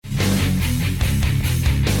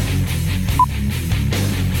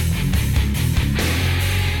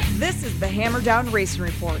Hammer Down Racing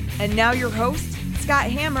Report. And now your hosts, Scott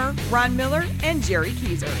Hammer, Ron Miller, and Jerry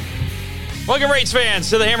Keyser. Welcome, race fans,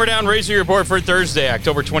 to the Hammer Down Racing Report for Thursday,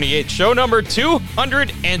 October 28th, show number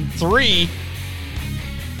 203.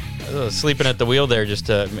 Sleeping at the wheel there,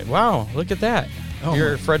 wow, look at that. Oh,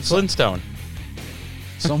 You're Fred Flintstone.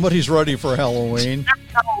 Somebody's ready for Halloween.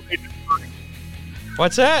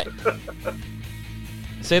 What's that?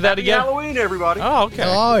 Say that Happy again. Halloween, everybody. Oh, okay.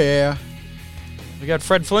 Oh, yeah. We got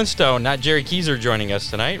Fred Flintstone, not Jerry Keyser, joining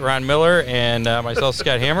us tonight. Ron Miller and myself,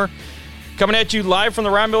 Scott Hammer. Coming at you live from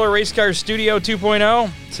the Ron Miller Race Cars Studio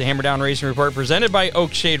 2.0. It's the Hammer Down Racing Report presented by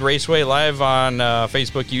Oakshade Raceway, live on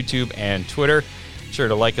Facebook, YouTube, and Twitter. Be sure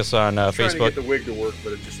to like us on Facebook. Trying to get the wig to work,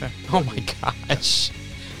 but it just... Oh, my gosh.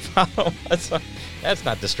 That's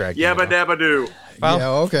not distracting. Yabba dabba doo. Yeah,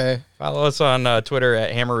 okay. Follow us on Twitter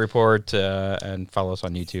at Hammer Report and follow us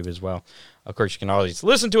on YouTube as well. Of course, you can always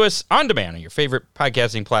listen to us on demand on your favorite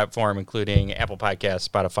podcasting platform, including Apple Podcasts,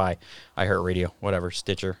 Spotify, iHeartRadio, whatever,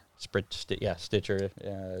 Stitcher, Stitcher,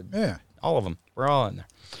 Yeah. all of them. We're all in there.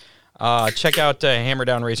 Check out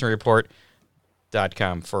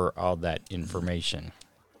hammerdownracingreport.com for all that information.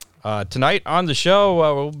 Tonight on the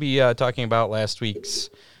show, we'll be talking about last weekend's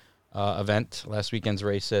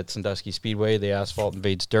race at Sandusky Speedway. The asphalt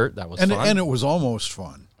invades dirt. That was fun. And it was almost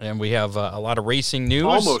fun. And we have a lot of racing news.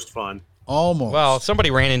 Almost fun. Almost. Well,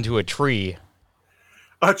 somebody ran into a tree.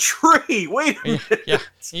 A tree? Wait a minute. Yeah,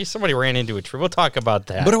 somebody ran into a tree. We'll talk about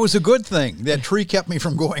that. But it was a good thing. That tree kept me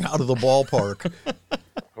from going out of the ballpark.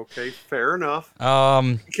 Okay, fair enough.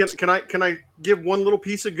 Um, Can I give one little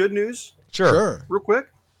piece of good news? Sure. Real quick.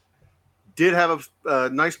 Did have a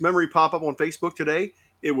nice memory pop up on Facebook today.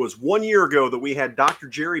 It was 1 year ago that we had Dr.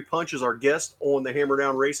 Jerry Punch as our guest on the Hammer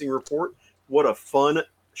Down Racing Report. What a fun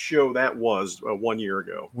show that was 1 year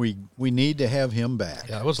ago. We need to have him back.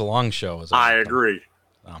 Yeah, it was a long show. I agree.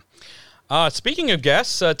 Speaking of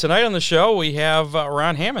guests, tonight on the show we have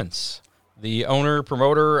Ron Hammons, the owner,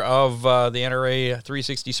 promoter of the NRA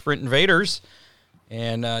 360 Sprint Invaders.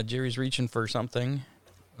 And Jerry's reaching for something.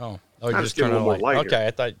 Oh, you're just turning on the light.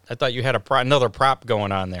 Okay, I thought you had another prop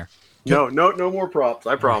going on there. No more props.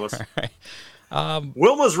 I promise. Right.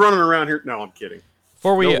 Wilma's running around here. No, I'm kidding.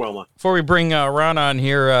 Before we bring Ron on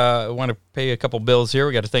here, I want to pay a couple bills here.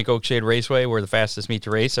 We got to thank Oakshade Raceway. We're the fastest meet to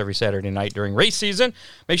race every Saturday night during race season.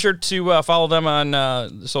 Make sure to follow them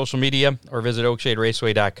on social media or visit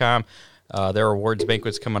oakshaderaceway.com. Their awards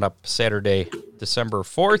banquet's coming up Saturday, December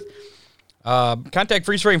 4th. Contact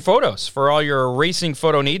Freeze Frame Photos for all your racing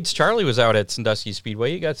photo needs. Charlie was out at Sandusky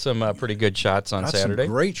Speedway. You got some pretty good shots on Saturday.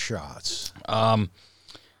 Some great shots.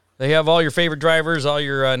 They have all your favorite drivers, all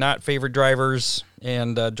your not favorite drivers,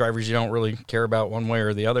 and drivers you don't really care about one way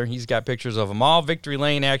or the other. He's got pictures of them all. Victory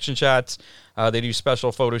Lane action shots. They do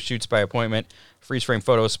special photo shoots by appointment. Freeze Frame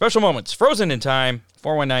Photos. Special moments. Frozen in time.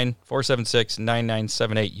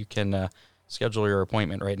 419-476-9978. You can schedule your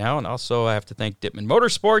appointment right now. And also I have to thank Dittman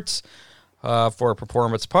Motorsports for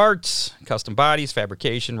performance parts, custom bodies,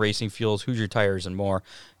 fabrication, racing fuels, Hoosier tires, and more.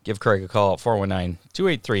 Give Craig a call at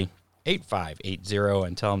 419-283-8580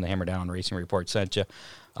 and tell him the Hammer Down Racing Report sent you.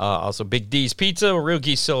 Also, Big D's Pizza, Real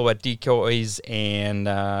Geese Silhouette Decoys, and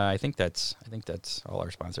I think that's all our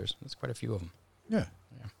sponsors. There's quite a few of them. Yeah.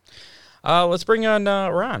 Let's bring on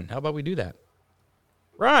Ron. How about we do that?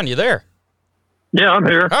 Ron, you there? Yeah, I'm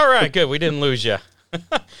here. All right, good. We didn't lose you.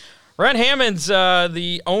 Ron Hammons,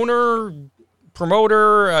 the owner,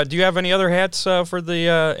 promoter. Do you have any other hats for the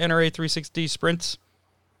NRA 360 Sprints?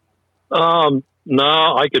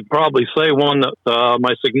 No, I could probably say one that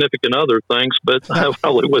my significant other thinks, but that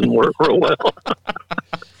probably wouldn't work real well.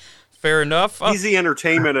 Fair enough. Easy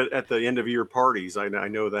entertainment at the end of year parties. I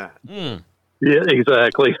know that. Mm. Yeah,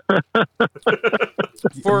 exactly.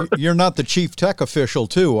 You're not the chief tech official,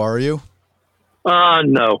 too, are you?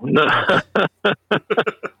 No.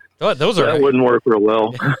 Oh, that wouldn't work real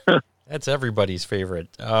well. That's everybody's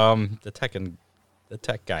favorite. The tech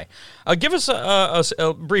guy. Give us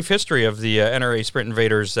a brief history of the NRA Sprint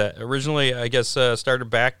Invaders that originally, I guess,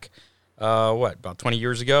 started back, about 20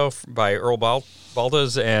 years ago by Earl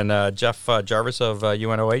Baldas and Jeff Jarvis of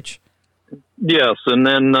UNOH? Yes, and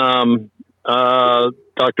then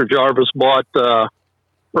Dr. Jarvis bought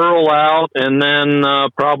Earl out, and then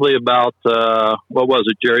probably about, what was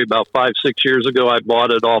it, Jerry, about 5-6 years ago, I bought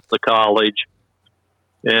it off the college.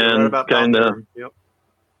 And kind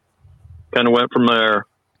of went from there.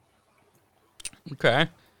 Okay.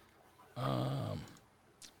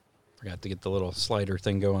 Forgot to get the little slider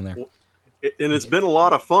thing going there. And it's been a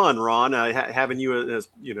lot of fun, Ron, having you as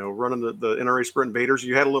running the NRA Sprint Invaders.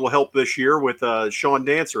 You had a little help this year with Sean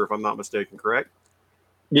Dancer, if I'm not mistaken, correct?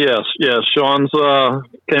 Yes. Sean's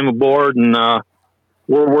came aboard, and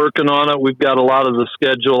we're working on it. We've got a lot of the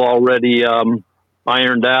schedule already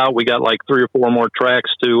ironed out. We got like 3 or 4 more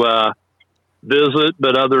tracks to visit,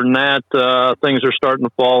 but other than that, things are starting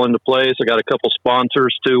to fall into place. I got a couple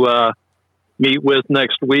sponsors to meet with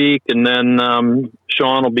next week, and then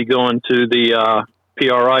Sean will be going to the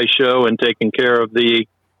PRI show and taking care of the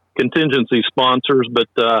contingency sponsors. But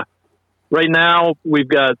right now, we've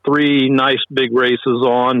got 3 nice big races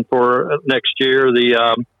on for next year.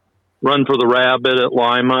 The Run for the Rabbit at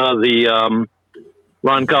Lima, the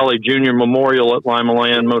Ron Colley Jr. Memorial at Lima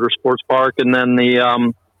Land Motorsports Park, and then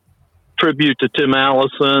the tribute to Tim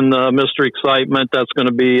Allison, Mr. Excitement. That's going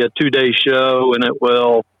to be a 2-day show, and it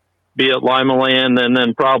will be at Lima Land and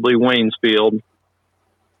then probably Waynesfield.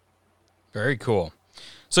 Very cool.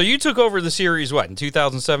 So you took over the series, what, in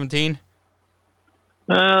 2017?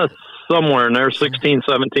 Somewhere in there, 16,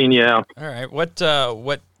 17, yeah. All right. What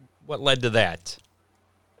led to that?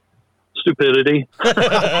 Stupidity.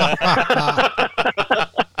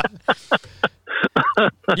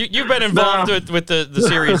 You've been involved with the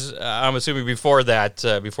series, I'm assuming, before that,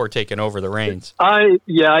 before taking over the reins. I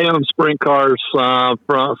own sprint cars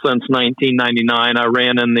since 1999. I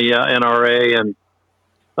ran in the NRA, and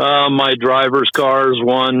my driver's cars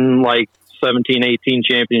won like 17, 18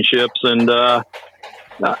 championships, and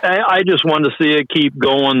I just wanted to see it keep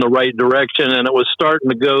going the right direction, and it was starting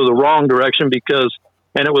to go the wrong direction because,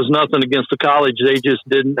 and it was nothing against the college, they just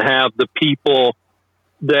didn't have the people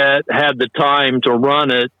that had the time to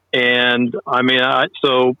run it. And I mean,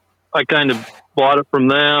 so I kind of bought it from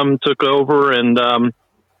them, took over, and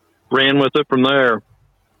ran with it from there.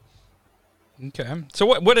 Okay. So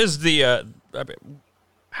what is the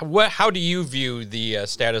how do you view the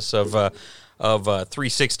status of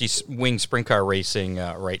 360 wing sprint car racing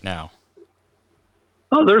right now?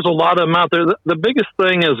 Oh, there's a lot of them out there. The biggest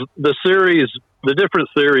thing is the different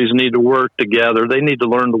series need to work together. They need to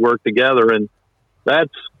learn to work together, and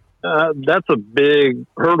that's a big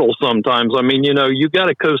hurdle sometimes. I mean, you got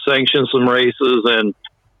to co-sanction some races,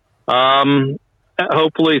 and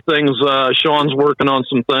hopefully things. Sean's working on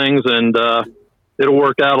some things, and it'll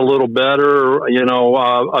work out a little better.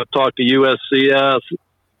 I've talked to USCS.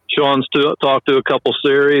 Sean's talked to a couple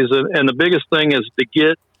series, and the biggest thing is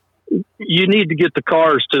you need to get the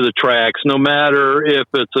cars to the tracks, no matter if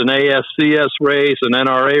it's an ASCS race, an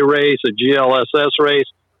NRA race, a GLSS race.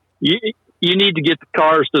 You need to get the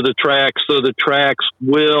cars to the tracks so the tracks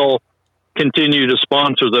will continue to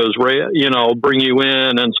sponsor those, bring you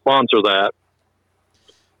in and sponsor that.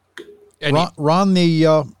 Ron,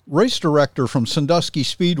 the race director from Sandusky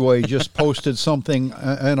Speedway, just posted something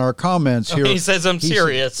in our comments here. He says I'm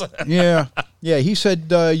serious. Yeah. He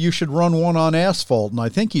said you should run one on asphalt, and I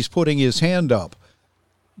think he's putting his hand up.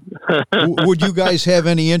 Would you guys have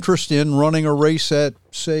any interest in running a race at,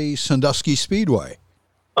 say, Sandusky Speedway?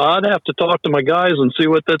 I'd have to talk to my guys and see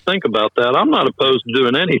what they think about that. I'm not opposed to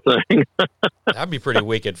doing anything. That'd be pretty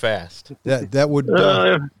wicked fast.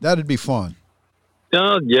 That'd be fun.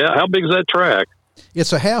 Yeah. How big is that track?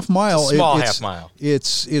 It's a half mile. Half mile.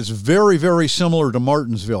 It's very, very similar to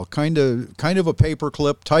Martinsville. Kind of a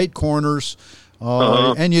paperclip, tight corners,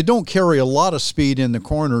 and you don't carry a lot of speed in the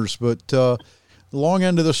corners. But the long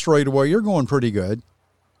end of the straightaway, you're going pretty good.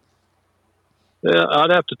 Yeah,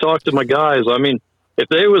 I'd have to talk to my guys. I mean, if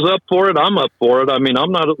they was up for it, I'm up for it. I mean,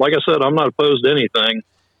 I'm not, like I said, I'm not opposed to anything.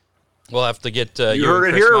 We'll have to get you heard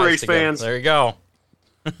it here, race fans. There you go.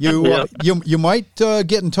 You might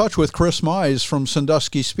get in touch with Chris Mize from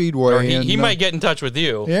Sandusky Speedway. Or he might get in touch with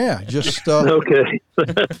you. Yeah, just okay.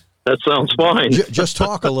 That sounds fine. Just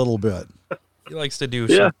talk a little bit. He likes to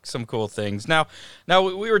do some cool things. Now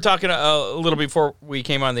we were talking a little before we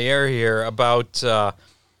came on the air here about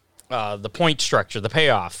the point structure, the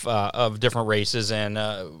payoff of different races, and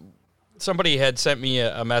somebody had sent me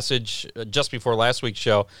a message just before last week's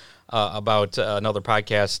show about another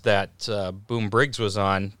podcast that Boom Briggs was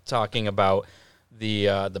on, talking about the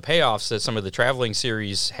payoffs that some of the traveling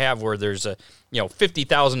series have, where there's a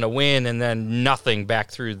 $50,000 to win and then nothing back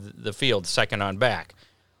through the field, second on back.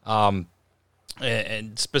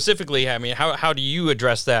 And specifically, I mean, how do you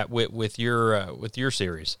address that with your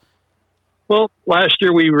series? Well, last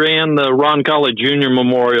year we ran the Ron Colley Jr.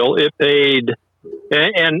 Memorial. It paid,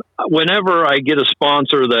 and whenever I get a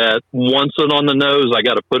sponsor that wants it on the nose, I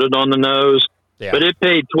got to put it on the nose. Yeah. But it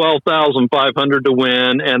paid $12,500 to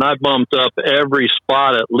win, and I bumped up every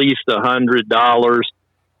spot at least $100.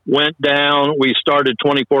 Went down. We started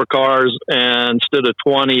 24 cars, and instead of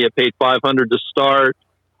 20, it paid $500 to start.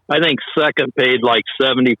 I think second paid like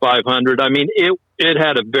 $7,500. I mean, it it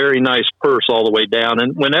had a very nice purse all the way down.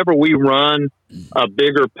 And whenever we run a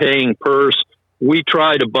bigger paying purse, we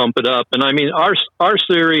try to bump it up. And I mean, our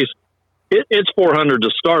series, it's $400 to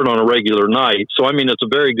start on a regular night. So, I mean, it's a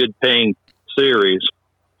very good paying series.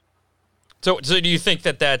 So do you think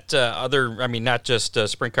that other, I mean, not just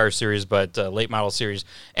sprint car series, but late model series,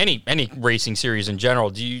 any racing series in general,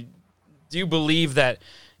 do you believe that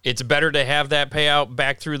it's better to have that payout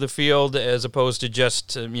back through the field as opposed to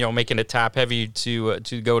just making it top heavy to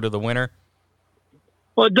go to the winner?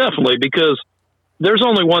 Well, definitely, because there's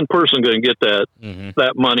only one person going to get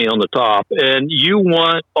that money on the top, and you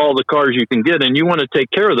want all the cars you can get, and you want to take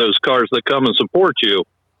care of those cars that come and support you.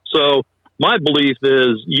 So my belief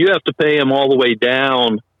is you have to pay them all the way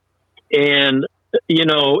down, and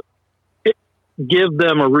give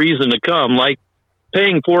them a reason to come. Like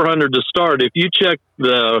paying $400 to start. If you check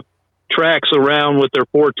the tracks around with their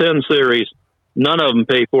 410 series, none of them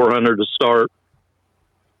pay $400 to start.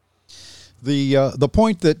 The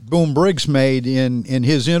point that Boom Briggs made in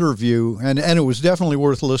his interview, and it was definitely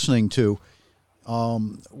worth listening to,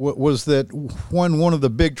 was that when one of the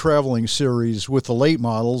big traveling series with the late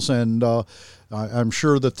models, and I'm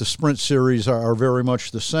sure that the sprint series are very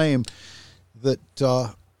much the same, that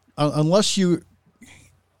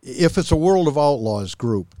if it's a World of Outlaws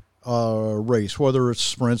group race, whether it's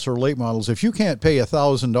sprints or late models, if you can't pay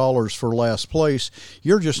 $1,000 for last place,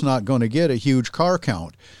 you're just not going to get a huge car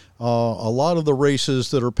count. A lot of the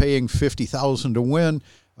races that are paying $50,000 to win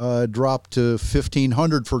drop to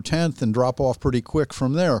 $1,500 for 10th and drop off pretty quick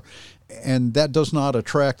from there. And that does not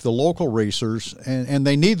attract the local racers, and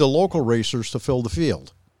they need the local racers to fill the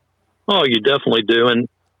field. Oh, you definitely do. And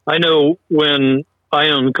I know when I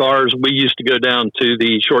owned cars, we used to go down to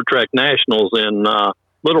the short track nationals in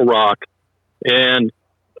Little Rock, and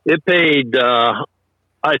it paid,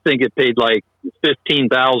 I think it paid like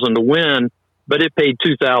 $15,000 to win, but it paid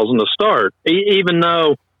 $2,000 to start. Even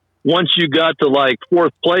though once you got to like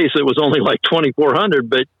fourth place, it was only like $2,400,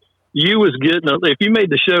 but you was getting, if you made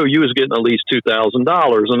the show, you was getting at least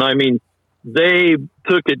 $2,000. And I mean, they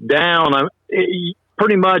took it down.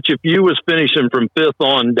 Pretty much if you was finishing from fifth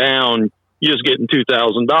on down, you was getting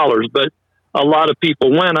 $2,000, but a lot of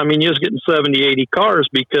people went. I mean, you was getting 70, 80 cars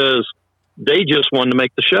because they just wanted to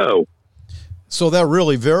make the show. So that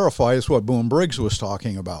really verifies what Boom Briggs was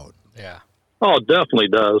talking about. Yeah. Oh, it definitely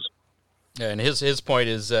does. Yeah, and his point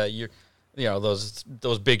is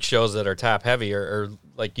those big shows that are top heavy are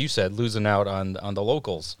like you said, losing out on the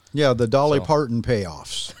locals. Yeah, the Dolly Parton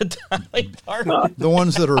payoffs. Dolly Parton. The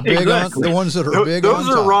ones that are big exactly. on the ones that are big those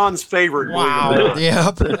on are top. Ron's favorite. Wow.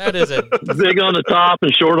 Yep. That is it. Big on the top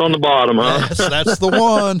and short on the bottom, huh? Yes, that's the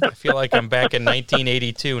one. I feel like I'm back in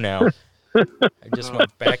 1982 now. I just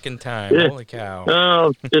went back in time. Yeah. Holy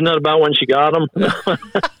cow. Isn't that about when she got them?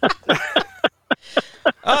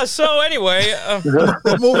 So anyway,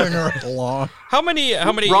 Moving right along. how many?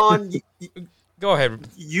 Ron, Go ahead.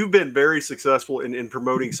 you've been very successful in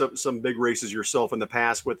promoting some big races yourself in the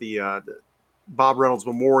past with the Bob Reynolds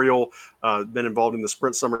Memorial, been involved in the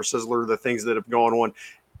Sprint Summer Sizzler, the things that have gone on.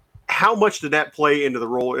 How much did that play into the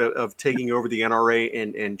role of taking over the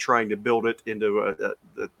NRA and trying to build it into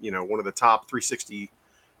one of the top 360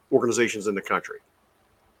 organizations in the country?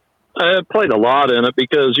 It played a lot in it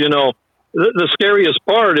because, the scariest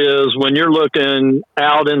part is when you're looking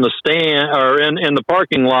out in the stand or in the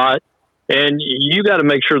parking lot, and you got to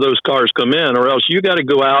make sure those cars come in, or else you got to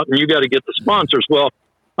go out and you got to get the sponsors. Well,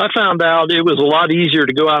 I found out it was a lot easier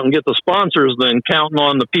to go out and get the sponsors than counting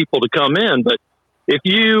on the people to come in. But if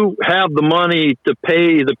you have the money to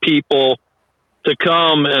pay the people to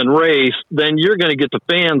come and race, then you're going to get the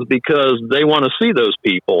fans because they want to see those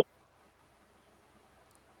people.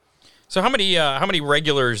 So how many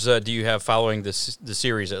regulars do you have following the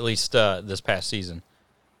series, at least this past season?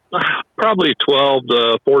 Probably 12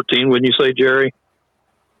 to 14, wouldn't you say, Jerry?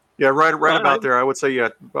 Yeah, right about there. I would say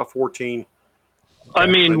about 14. I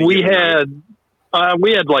mean, we had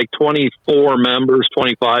like 24 members,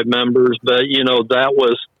 25 members, but that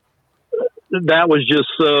was just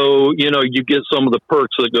so you get some of the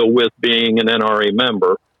perks that go with being an NRA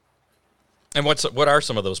member. And what are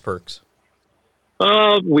some of those perks?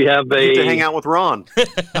 We have you get to hang out with Ron.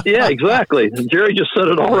 Yeah, exactly. Jerry just said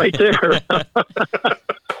it all right there.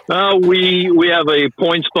 We have a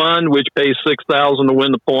points fund which pays $6,000 to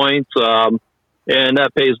win the points, and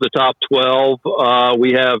that pays the top 12.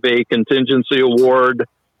 We have a contingency award.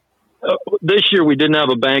 This year we didn't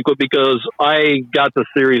have a banquet because I got the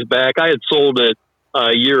series back. I had sold it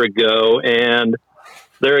a year ago, and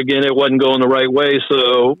there again it wasn't going the right way,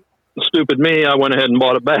 so stupid me, I went ahead and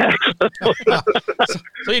bought it back.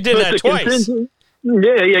 So you did that twice.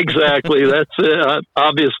 Yeah, exactly. That's it.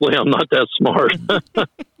 Obviously, I'm not that smart.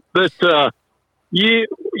 But you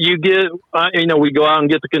get, we go out and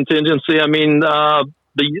get the contingency. I mean,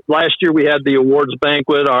 the last year we had the awards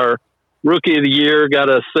banquet. Our rookie of the year got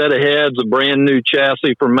a set of heads, a brand new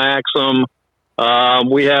chassis from Maxim.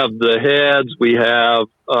 We have the heads. We have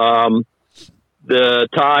the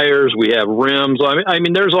tires. We have rims. I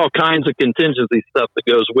mean, there's all kinds of contingency stuff that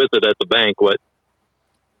goes with it at the banquet.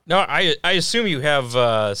 No, I assume you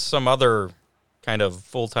have some other kind of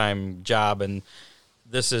full-time job, and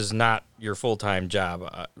this is not your full-time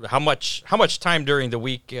job. How much time during the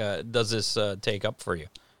week does this take up for you?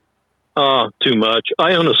 Too much.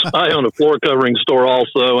 I own a floor covering store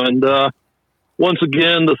also, and once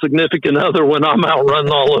again, the significant other, when I'm out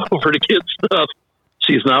running all over to get stuff,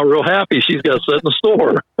 she's not real happy. She's got to sit in the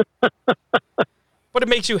store. But it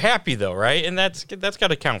makes you happy, though, right? And that's got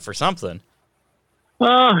to count for something.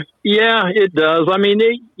 Yeah, it does. I mean,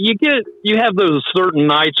 you have those certain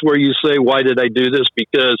nights where you say, why did I do this?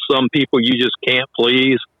 Because some people you just can't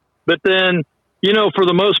please. But then, for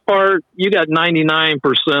the most part, you got 99%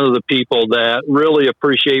 of the people that really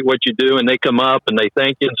appreciate what you do, and they come up and they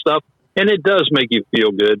thank you and stuff. And it does make you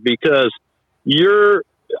feel good because you're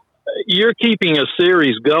keeping a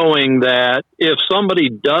series going that if somebody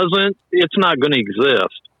doesn't, it's not going to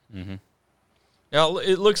exist. Mm-hmm. Now,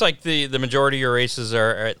 it looks like the majority of your races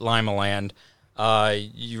are at Lima Land.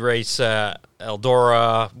 You race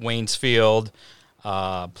Eldora, Waynesfield,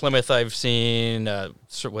 Plymouth. I've seen.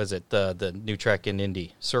 Was it the new track in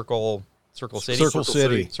Indy? Circle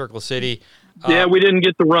City. Circle City. Yeah, we didn't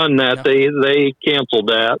get to run that. No. They canceled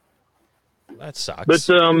that. That sucks. But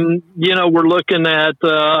we're looking at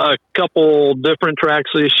a couple different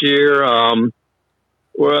tracks this year.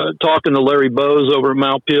 We're talking to Larry Bowes over at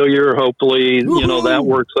Mount Pelier. Hopefully, Woo-hoo! That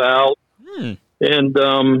works out. And,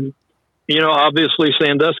 obviously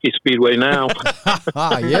Sandusky Speedway now.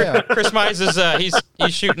 Yeah. Chris Mize is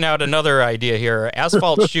he's shooting out another idea here.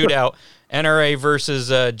 Asphalt shootout, NRA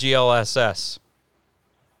versus GLSS.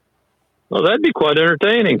 Well, that'd be quite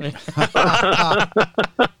entertaining.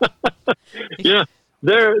 Yeah.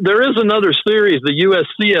 There is another series, the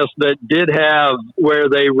USCS, that did have where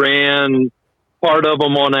they ran part of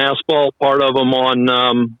them on asphalt, part of them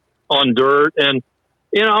on dirt. And,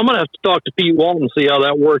 I'm going to have to talk to Pete Walton and see how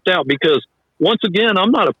that worked out because, once again, I'm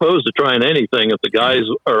not opposed to trying anything if the guys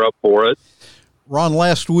are up for it. Ron,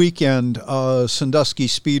 last weekend, Sandusky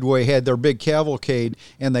Speedway had their big cavalcade,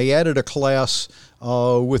 and they added a class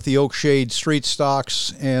with the Oakshade street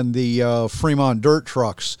stocks and the Fremont dirt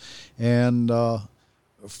trucks. And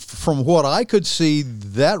from what I could see,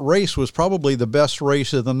 that race was probably the best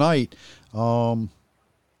race of the night.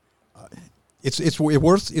 It's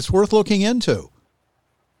worth looking into.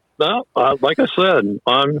 Well, like I said,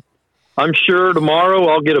 I'm sure tomorrow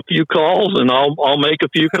I'll get a few calls and I'll make a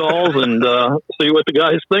few calls and see what the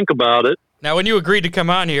guys think about it. Now, when you agreed to come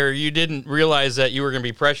on here, you didn't realize that you were going to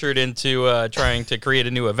be pressured into trying to create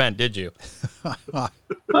a new event, did you? I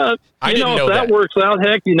didn't know if that works out,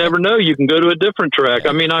 heck, you never know. You can go to a different track.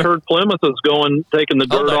 I mean, I heard Plymouth is taking the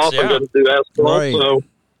dirt off and going to do asphalt. Right.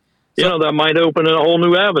 So, that might open a whole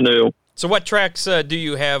new avenue. So what tracks do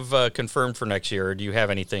you have confirmed for next year, or do you have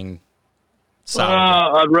anything solid?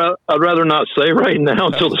 I'd rather not say right now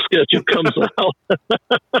until the schedule comes out.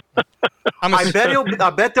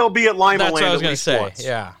 I bet they'll be at Lima That's Land. What I was going to say. Once.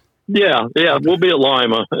 Yeah, we'll be at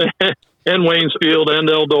Lima and Waynesfield and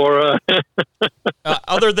Eldora.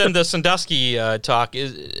 Other than the Sandusky talk,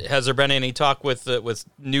 has there been any talk with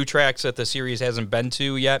new tracks that the series hasn't been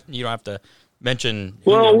to yet? You don't have to mention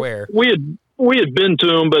who or where. We had been to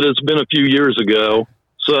them, but it's been a few years ago.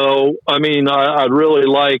 So, I mean, I'd really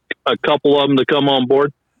like a couple of them to come on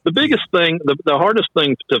board. The biggest thing, the hardest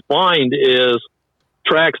thing to find is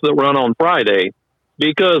tracks that run on Friday,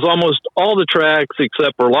 because almost all the tracks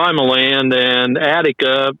except for Lima Land and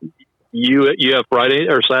Attica, you have Friday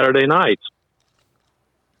or Saturday nights.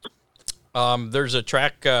 There's a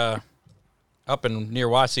track up in near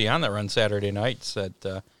Wauseon that runs Saturday nights at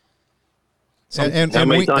how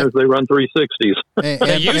many times they run 360s?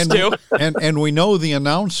 They used to, and we know the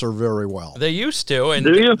announcer very well. They used to, and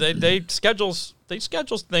Do you? they schedule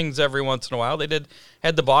things every once in a while. They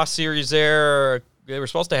had the Boss Series there. They were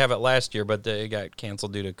supposed to have it last year, but they got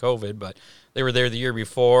canceled due to COVID. But they were there the year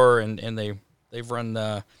before, and they've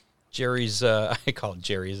run Jerry's. I call it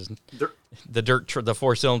Jerry's, the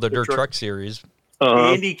 4-cylinder dirt truck series.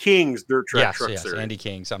 Andy King's dirt truck series. Yes, Andy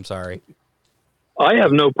King's. I'm sorry. I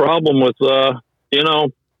have no problem with,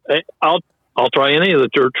 I'll try any of the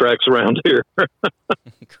dirt tracks around here.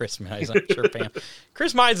 Chris Mize, I'm sure Pam.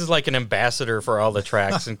 Chris Mize is like an ambassador for all the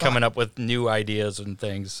tracks and coming up with new ideas and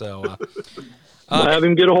things. So have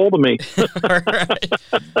him get a hold of me. All right.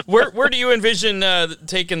 Where do you envision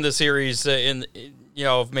taking the series in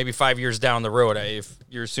maybe 5 years down the road? If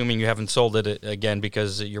you're assuming you haven't sold it again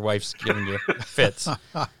because your wife's giving you fits.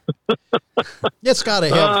 It's got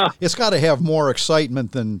to have more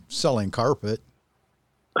excitement than selling carpet.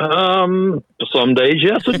 Some days,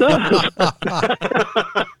 yes, it does.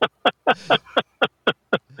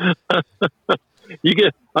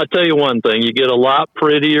 I'll tell you one thing, you get a lot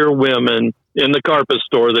prettier women in the carpet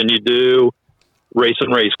store than you do racing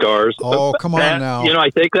race cars. Oh, come on now. I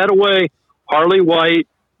take that away. Harley White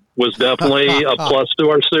was definitely a plus to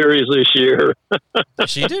our series this year.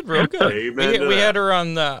 She did real good. Amen We had her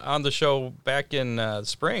on the show back in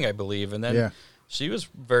spring, I believe, and then she was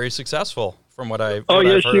very successful from what I've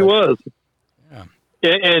heard. She was. Yeah.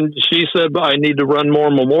 And she said, I need to run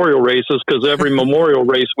more memorial races because every memorial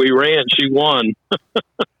race we ran, she won.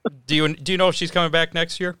 Do you know if she's coming back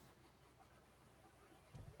next year?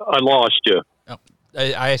 I lost you. Oh.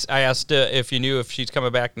 I asked if you knew if she's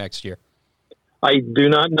coming back next year. I do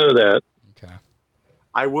not know that. Okay.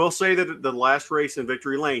 I will say that the last race in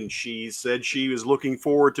Victory Lane, she said she was looking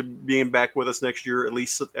forward to being back with us next year, at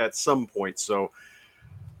least at some point. So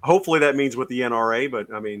hopefully that means with the NRA,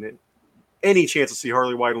 but I mean, any chance to see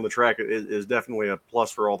Harley White on the track is definitely a plus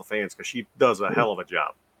for all the fans because she does a hell of a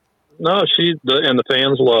job. No, and the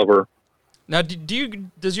fans love her. Now,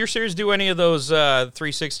 does your series do any of those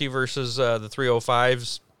 360 versus the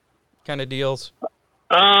 305s kind of deals?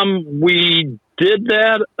 We did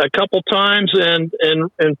that a couple times, and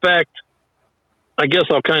in fact, I guess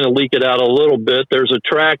I'll kind of leak it out a little bit. There's a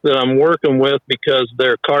track that I'm working with because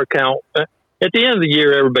their car count at the end of the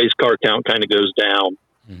year, everybody's car count kind of goes down.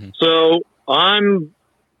 Mm-hmm. So I'm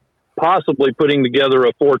possibly putting together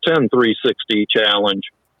a 410 360 challenge.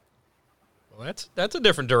 Well, that's a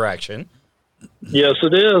different direction. Yes,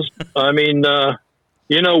 it is. I mean,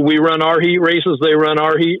 we run our heat races. They run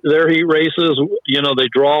their heat races. They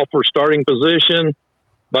draw for starting position.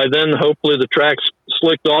 By then, hopefully the track's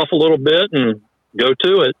slicked off a little bit and go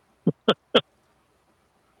to it.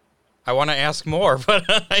 I want to ask more, but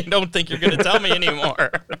I don't think you're going to tell me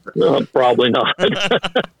anymore. No, probably not.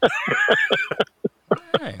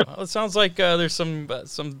 All right. Well, it sounds like there's some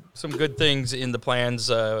good things in the plans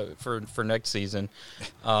for next season,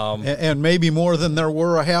 and maybe more than there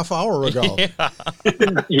were a half hour ago.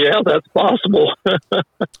 Yeah, that's possible.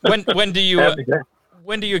 When do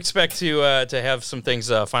you expect to have some things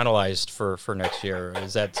finalized for next year?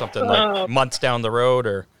 Is that something like months down the road,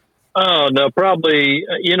 or? Oh no, probably.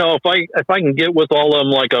 If I can get with all of them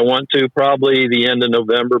like I want to, probably the end of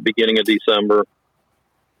November, beginning of December.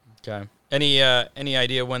 Okay. Any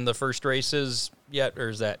idea when the first race is yet, or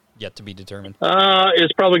is that yet to be determined?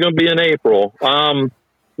 It's probably going to be in April.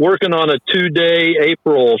 Working on a 2-day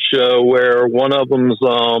April show where one of them's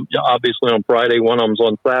obviously on Friday, one of them's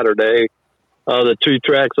on Saturday. The two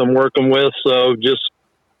tracks I'm working with, so just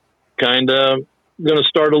kind of going to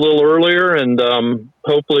start a little earlier and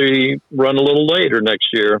hopefully run a little later next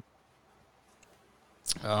year.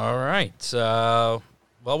 All right.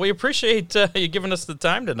 Well, we appreciate you giving us the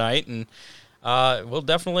time tonight, and we'll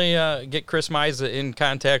definitely get Chris Mize in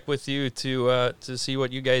contact with you to see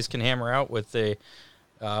what you guys can hammer out with a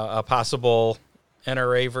possible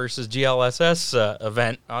NRA versus GLSS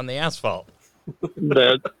event on the asphalt.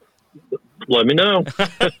 Let me know.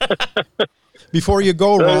 Before you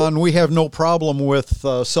go, Ron, we have no problem with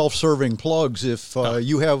self-serving plugs. If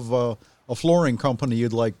you have a flooring company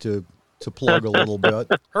you'd like to plug a little bit.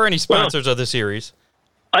 Or any sponsors of the series.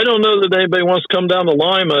 I don't know that anybody wants to come down to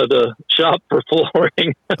Lima to shop for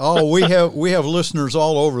flooring. Oh, we have listeners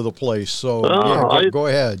all over the place, so go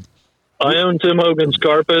ahead. I own Tim Hogan's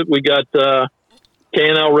Carpet. We got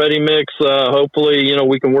K&L Ready Mix. Hopefully,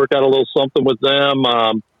 we can work out a little something with them.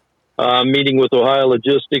 Meeting with Ohio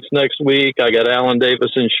Logistics next week. I got Allen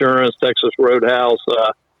Davis Insurance, Texas Roadhouse.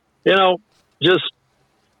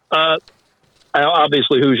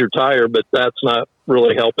 Obviously Hoosier Tire, but that's not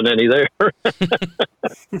really helping any there.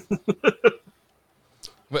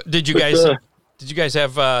 Did you guys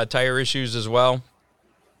have tire issues as well?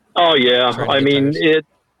 Oh yeah, I mean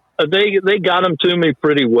they got them to me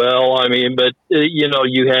pretty well. I mean, but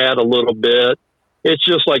you had a little bit. It's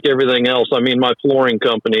just like everything else. I mean, my flooring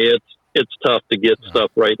company, it's tough to get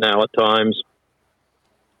stuff right now at times.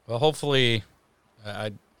 Well, hopefully,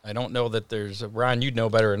 I don't know that there's Ron. You'd know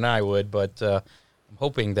better than I would, but I'm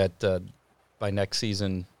hoping that by next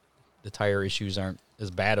season the tire issues aren't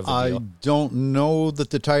as bad of a deal. I don't know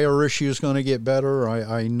that the tire issue is going to get better.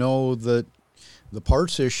 I know that the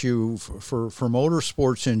parts issue for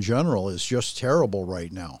motorsports in general is just terrible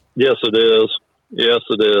right now. Yes, it is. Yes,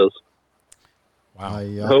 it is.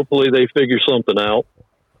 Wow. Hopefully they figure something out.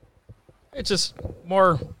 It's just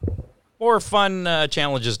more fun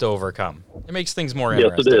challenges to overcome. It makes things more Yes,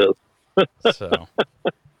 interesting. it is. So,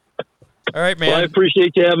 all right, man. Well, I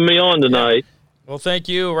appreciate you having me on tonight. Well, thank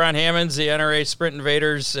you, Ron Hammons, the NRA Sprint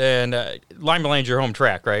Invaders, and Lima Lane's your home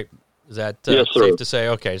track, right? Is that yes, sir. safe to say?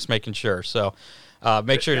 Okay, just making sure. So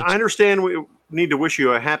make sure. I understand we need to wish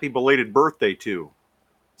you a happy belated birthday, too.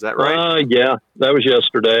 Is that right? Yeah, that was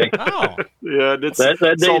yesterday. Oh. Yeah,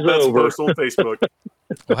 that day's over. Post on Facebook.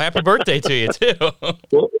 Well, happy birthday to you, too.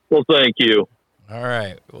 Well, thank you. All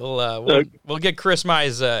right. We'll get Chris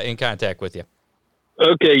Mize in contact with you.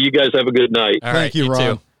 Okay, you guys have a good night. All Thank right, you,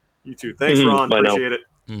 Ron. too. You too. Thanks, Ron. Bye now. Appreciate it.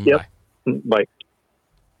 Yep. Bye.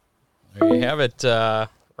 There you have it.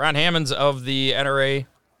 Ron Hammons of the NRA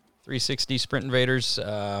 360 Sprint Invaders.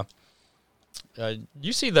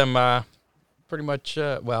 You see them pretty much,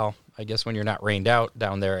 well, I guess when you're not rained out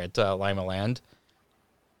down there at Lima Land.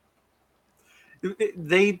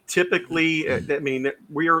 They typically, I mean,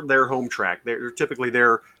 we are their home track. They're typically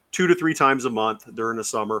there 2 to 3 times a month during the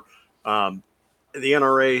summer. The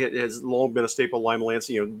NRA has long been a staple of Lima Land.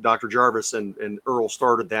 You know, Dr. Jarvis and Earl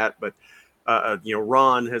started that, but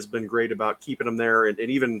Ron has been great about keeping them there. And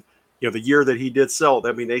even, the year that he did sell,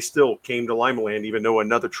 I mean, they still came to Lima Land, even though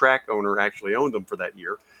another track owner actually owned them for that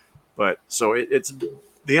year. But so it's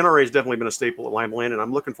the NRA has definitely been a staple at Lima Land, and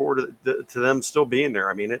I'm looking forward to them still being there.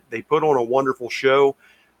 I mean, they put on a wonderful show.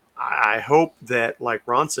 I hope that, like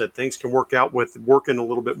Ron said, things can work out with working a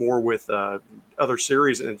little bit more with other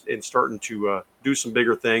series and starting to do some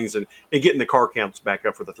bigger things and getting the car counts back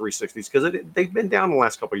up for the 360s, because they've been down the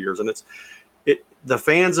last couple of years, and the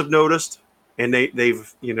fans have noticed, and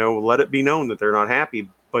they've let it be known that they're not happy.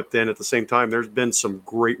 But then at the same time, there's been some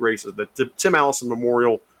great races. The Tim Allison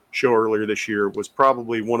Memorial show earlier this year was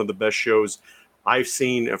probably one of the best shows I've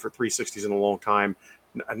seen for 360s in a long time.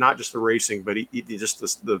 Not just the racing, but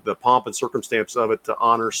just the pomp and circumstance of it to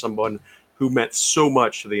honor someone who meant so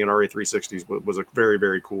much to the NRA 360s was a very,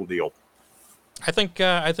 very cool deal. I think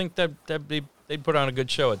that they'd put on a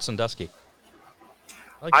good show at Sandusky.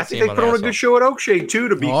 I think they put on a good show at Oakshade too,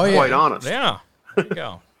 to be quite honest. Yeah, there you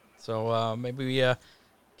go. So maybe we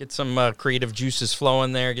get some creative juices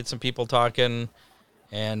flowing there, get some people talking.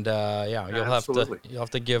 And you'll have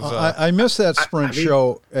to give. I missed that sprint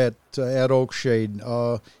show at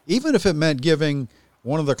Oakshade. Even if it meant giving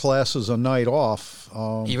one of the classes a night off.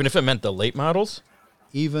 Even if it meant the late models.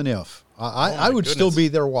 Even if I would still be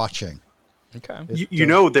there watching. Okay.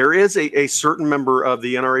 There is a certain member of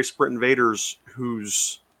the NRA Sprint Invaders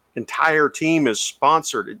whose entire team is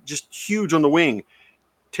sponsored, just huge on the wing.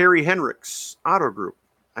 Terry Henricks Auto Group.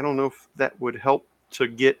 I don't know if that would help to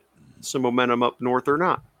get some momentum up north or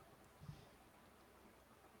not.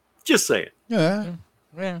 Just saying. Yeah.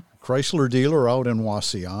 Chrysler dealer out in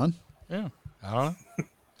Wasion. Yeah. I don't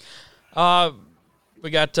know. We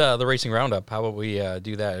got the Racing Roundup. How about we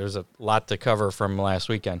do that? There's a lot to cover from last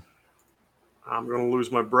weekend. I'm going to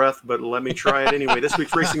lose my breath, but let me try it anyway. This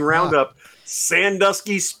week's Racing Roundup,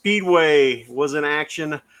 Sandusky Speedway was in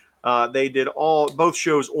action. They did both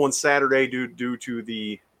shows on Saturday due to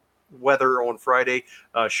the weather on Friday.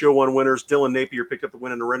 Show 1 winners. Dylan Napier picked up the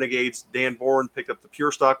win in the Renegades. Dan Bourne picked up the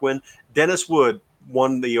Pure Stock win. Dennis Wood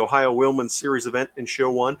won the Ohio Wheelman Series event in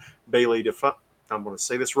Show 1. Bailey I'm going to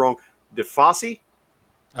say this wrong. DeFossi?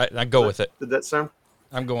 I go with it. Did that sound?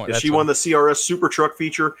 I'm going. She won the CRS Super Truck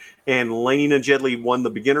feature, and Laney and Jedley won the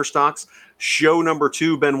beginner stocks. Show number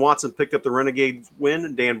 2, Ben Watson picked up the Renegade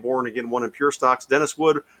win. Dan Bourne again won in pure stocks. Dennis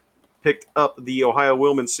Wood picked up the Ohio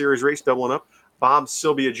Wheelman Series race, doubling up. Bob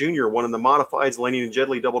Sylvia Jr. won in the modifieds. Laney and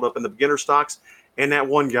Jedley doubled up in the beginner stocks. And that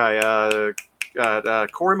one guy,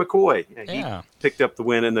 Corey McCoy, he picked up the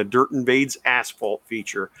win in the Dirt Invades Asphalt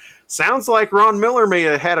feature. Sounds like Ron Miller may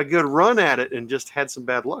have had a good run at it and just had some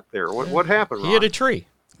bad luck there. What happened, Ron? He hit a tree.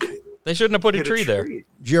 They shouldn't have put a tree there.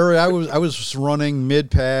 Jerry, I was running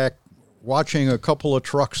mid-pack, watching a couple of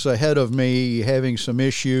trucks ahead of me having some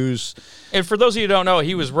issues. And for those of you who don't know,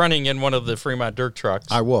 he was running in one of the Fremont dirt trucks.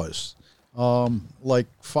 I was. Like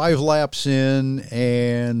 5 laps in,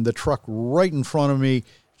 and the truck right in front of me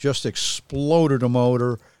just exploded a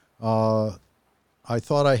motor. I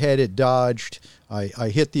thought I had it dodged. I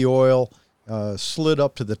hit the oil, slid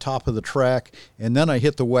up to the top of the track, and then I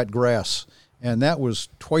hit the wet grass. And that was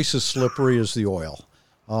twice as slippery as the oil.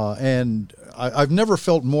 And I've never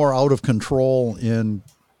felt more out of control in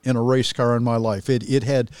in a race car in my life. It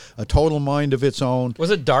had a total mind of its own. Was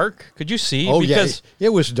it dark? Could you see? Oh, because yeah. It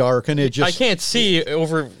was dark, and it just... I can't see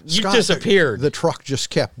over... You Scott, disappeared. The truck just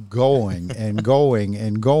kept going and going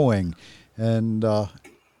and going. And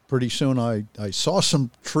pretty soon I saw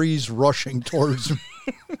some trees rushing towards me.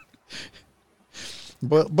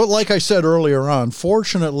 But like I said earlier on,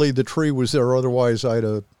 fortunately the tree was there. Otherwise, I'd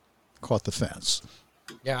have caught the fence.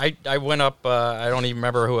 Yeah, I went up. I don't even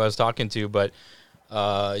remember who I was talking to, but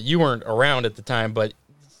you weren't around at the time. But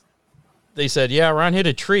they said, yeah, Ron hit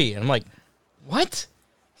a tree. And I'm like, what?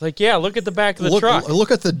 It's like, yeah, look at the back of the truck. Look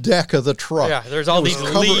at the deck of the truck. Yeah, there's all these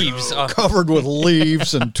leaves. Covered with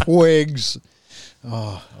leaves and twigs.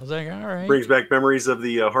 I was like, all right. Brings back memories of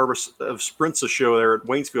the Harvest of Sprints show there at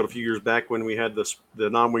Waynesfield a few years back when we had the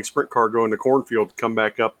non-wing sprint car go into cornfield, come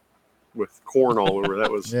back up with corn all over.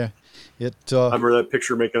 That was yeah. I remember that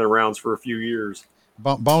picture making the rounds for a few years.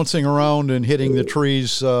 Bouncing around and hitting the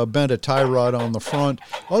trees, bent a tie rod on the front.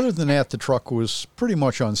 Other than that, the truck was pretty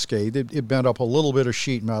much unscathed. It bent up a little bit of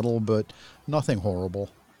sheet metal, but nothing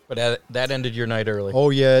horrible. But that ended your night early.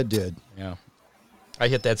 Oh, yeah, it did. Yeah. I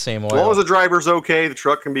hit that same oil. As long as the driver's okay, the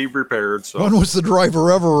truck can be repaired. So. When was the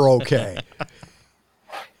driver ever okay?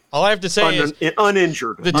 All I have to say is...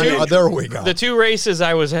 Uninjured. There we go. The two races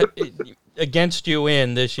I was against you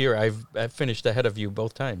in this year, I've finished ahead of you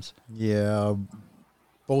both times. Yeah,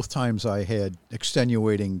 both times I had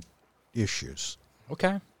extenuating issues. Okay.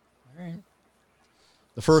 All right.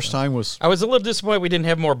 The first time was... I was a little disappointed we didn't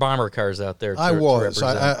have more bomber cars out there. I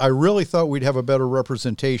really thought we'd have a better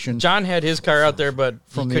representation. John had his car out there, but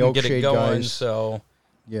from he the couldn't get Oakshade it going, guys. so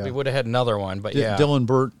yeah. we would have had another one. But yeah. Dylan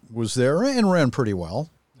Burt was there and ran pretty well.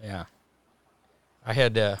 Yeah. I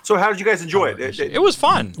had... so how did you guys enjoy it? It was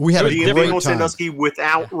fun. We had a great time. Sandusky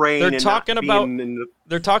without rain They're and talking not about... being in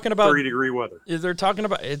They're talking about 30-degree weather. They're talking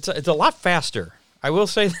about... It's a lot faster. I will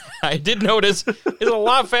say that. I did notice it's a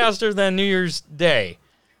lot faster than New Year's Day.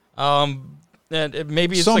 And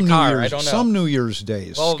maybe it's the car. I don't know. Some New Year's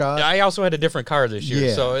days, well, Scott. I also had a different car this year,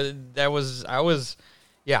 Yeah. so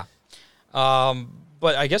yeah.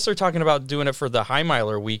 But I guess they're talking about doing it for the High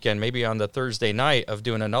Miler weekend, maybe on the Thursday night of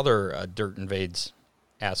doing another Dirt Invades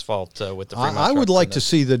asphalt with the Fremont I would trucks like and to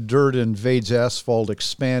see the Dirt Invades asphalt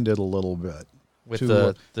expanded a little bit. with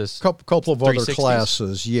to this couple of other 360s.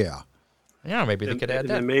 classes, yeah. Yeah, maybe they could add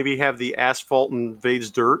that. And maybe have the asphalt invades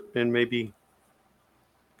dirt and maybe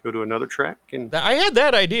go to another track. And I had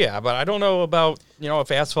that idea, but I don't know about,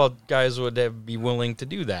 if asphalt guys would be willing to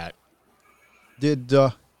do that. Did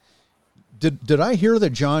I hear that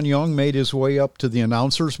John Young made his way up to the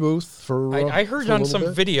announcer's booth for? I heard for a on little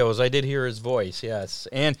some bit? videos. I did hear his voice. Yes,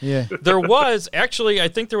 and Yeah. there was actually. I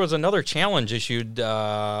think there was another challenge issued.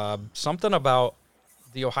 Something about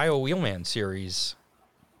the Ohio Wheelman Series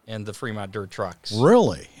and the Fremont Dirt Trucks.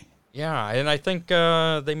 Really? Yeah, and I think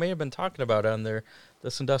they may have been talking about it on the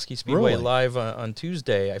Sandusky Speedway Really? Live on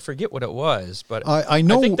Tuesday. I forget what it was, but I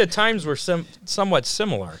know. I think the times were somewhat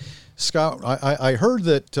similar. Scott, I heard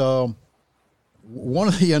that one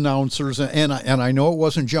of the announcers, and I know it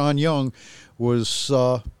wasn't John Young, was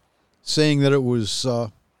saying that it was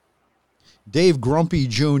Dave Grumpy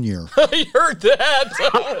Jr. I heard that.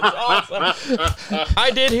 That was awesome.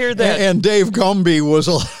 I did hear that. And Dave Gumby was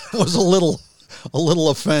a little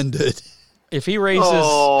offended. If he races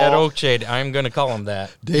at Oakshade, I'm going to call him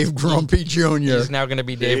that. Dave Grumpy Jr. He's now going to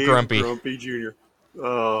be Dave Grumpy. Grumpy Jr.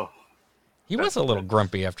 Oh. He was a little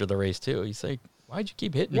grumpy after the race, too. He's like, why'd you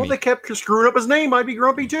keep hitting Well, me? they kept screwing up his name. I'd be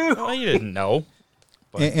grumpy, too. Well, you didn't know.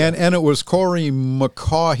 But, And it was Corey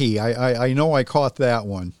McCaughey. I know I caught that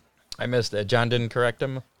one. I missed it. John didn't correct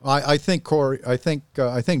him? I think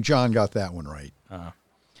John got that one right.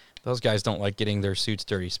 Those guys don't like getting their suits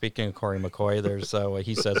dirty. Speaking of Corey McCoy, there's what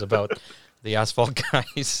he says about the asphalt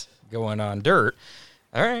guys going on dirt.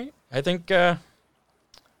 All right. I think the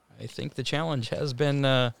challenge has been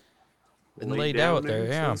laid out there,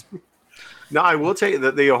 yeah. Now, I will tell you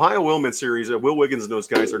that the Ohio Wheelman Series, Will Wiggins and those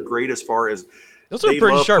guys are great as far as those are they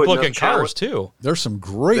pretty love sharp-looking putting up cars, too. There's some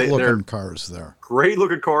great They're looking cars there. great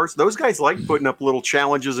looking cars. Those guys like putting up little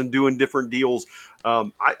challenges and doing different deals.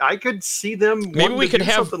 I could see them. Maybe we could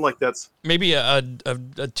have something like that. Maybe a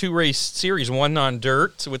 2-race series, one on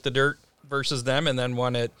dirt with the dirt versus them, and then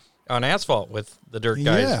one on asphalt with the dirt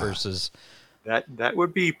guys Yeah. versus. That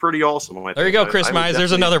would be pretty awesome. There you go, Chris Mize.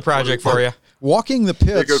 There's another project for you. Walking the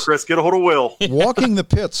There you go, pits. Chris. Get a hold of Will. Walking the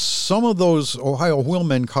pits, some of those Ohio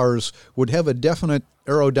Wheelman cars would have a definite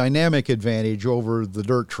aerodynamic advantage over the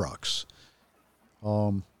dirt trucks.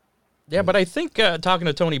 Yeah, but I think talking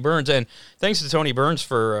to Tony Burns, and thanks to Tony Burns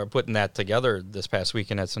for putting that together this past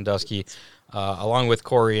weekend at Sandusky, along with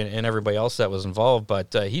Corey and everybody else that was involved.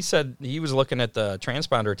 But he said he was looking at the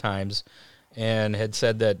transponder times and had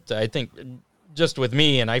said that, I think, just with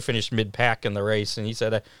me, and I finished mid-pack in the race, and he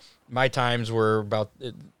said my times were about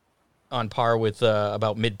on par with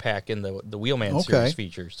about mid-pack in the Wheelman Series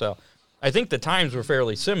feature. So I think the times were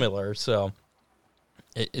fairly similar, so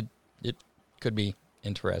it could be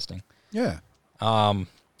interesting. Yeah.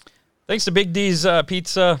 Thanks to Big D's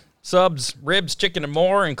Pizza, Subs, Ribs, Chicken, and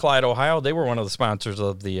More in Clyde, Ohio. They were one of the sponsors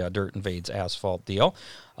of the Dirt Invades asphalt deal.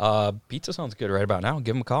 Pizza sounds good right about now.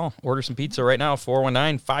 Give them a call. Order some pizza right now,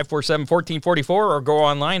 419-547-1444, or go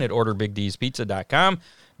online at orderbigdspizza.com.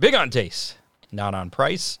 Big on taste, not on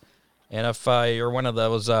price. And if you're one of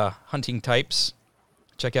those hunting types,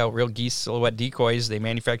 check out Real Geese Silhouette Decoys. They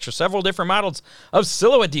manufacture several different models of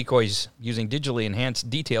silhouette decoys using digitally enhanced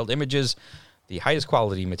detailed images, the highest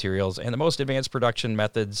quality materials, and the most advanced production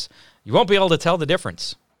methods. You won't be able to tell the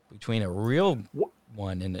difference between a real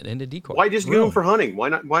one and a decoy. Why just get them for hunting? Why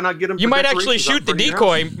not get them? You might actually shoot the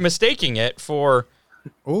decoy, mistaking it for,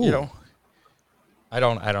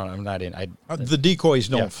 I'm not in. The decoys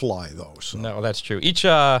don't fly, though. So. No, that's true. Each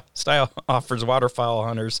style offers waterfowl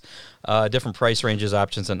hunters different price ranges,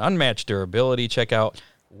 options, and unmatched durability. Check out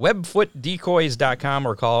webfootdecoys.com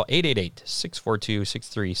or call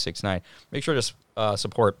 888-642-6369. Make sure to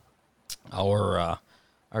support our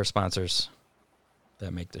sponsors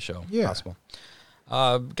that make the show possible.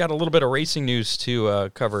 Got a little bit of racing news to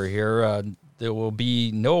cover here. There will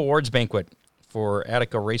be no awards banquet for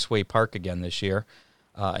Attica Raceway Park again this year.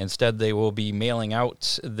 Instead, they will be mailing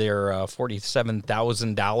out their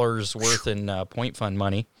 $47,000 worth in point fund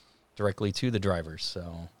money directly to the drivers.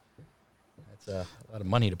 So that's a lot of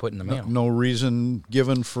money to put in the mail. No reason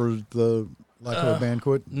given for the lack of a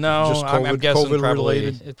banquet? No, just COVID, I'm guessing COVID probably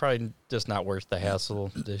related? it's probably just not worth the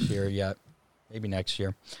hassle this year yet. Maybe next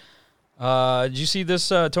year. Did you see this?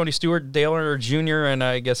 Tony Stewart, Dale Earnhardt Jr., and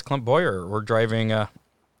I guess Clint Boyer were driving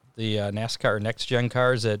the NASCAR Next Gen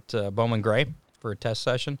cars at Bowman Gray for a test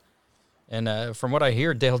session. And from what I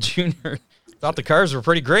hear, Dale Jr. thought the cars were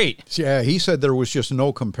pretty great. Yeah, he said there was just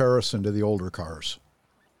no comparison to the older cars.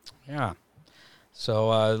 Yeah.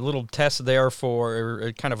 So a little test there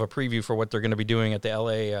for kind of a preview for what they're going to be doing at the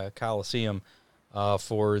LA Coliseum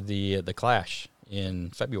for the Clash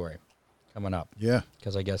in February coming up. Yeah.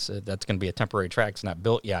 Because I guess that's going to be a temporary track. It's not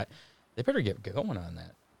built yet. They better get going on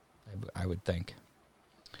that, I would think.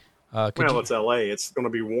 It's L.A. It's going to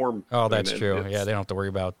be warm. Oh, that's true. Yeah, they don't have to worry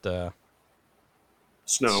about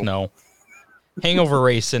snow. Hangover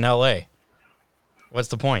race in L.A. What's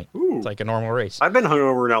the point? Ooh. It's like a normal race. I've been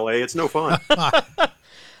hungover in L.A. It's no fun.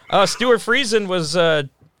 Stuart Friesen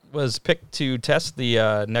was picked to test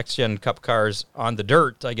the Next Gen Cup cars on the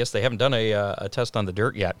dirt. I guess they haven't done a test on the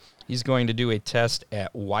dirt yet. He's going to do a test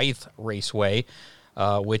at Wythe Raceway,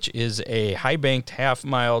 which is a high-banked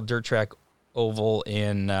half-mile dirt track oval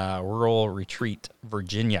in rural Retreat,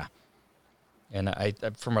 Virginia. And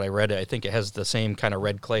from what I read, I think it has the same kind of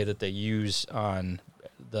red clay that they use on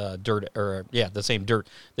the dirt, the same dirt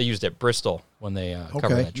they used at Bristol when they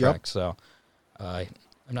covered that track. Yep. So I'm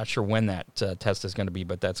not sure when that test is going to be,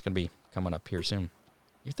 but that's going to be coming up here soon.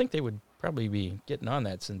 You'd think they would probably be getting on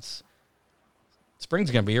that since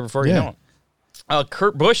spring's going to be here before you know it.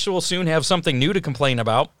 Kurt Busch will soon have something new to complain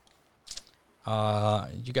about.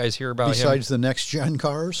 Did you guys hear about him? Besides the Next Gen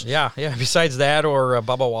cars? Yeah. Besides that, or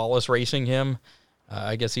Bubba Wallace racing him.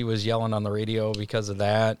 I guess he was yelling on the radio because of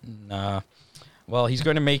that. And, he's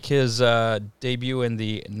going to make his debut in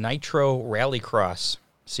the Nitro Rallycross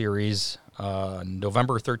series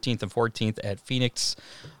November 13th and 14th at Phoenix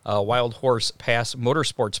Wild Horse Pass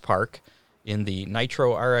Motorsports Park in the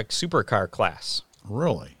Nitro RX Supercar class.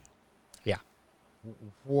 Really? Yeah.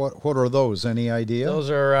 What are those? Any idea?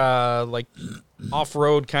 Those are like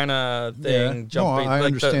off-road kind of thing. Yeah. Jumping. No, I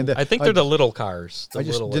understand that. I think they're the little cars. I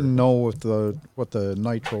just didn't know what the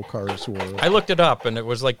Nitro cars were. I looked it up, and it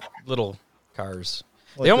was like little cars.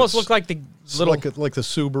 They almost look like the little... Like the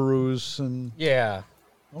Subarus and... Yeah,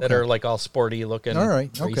 that are like all sporty looking. All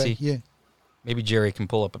right, racy. okay, yeah. Maybe Jerry can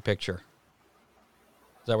pull up a picture.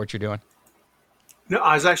 Is that what you're doing? No,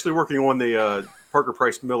 I was actually working on the Parker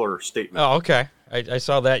Price Miller statement. Oh, okay. I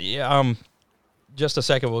saw that. Yeah. Just a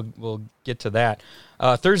second. We'll get to that.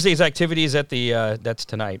 Thursday's activities at the that's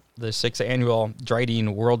tonight. The 6th annual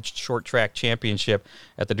Dryden World Short Track Championship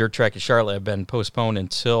at the dirt track at Charlotte have been postponed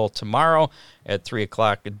until tomorrow at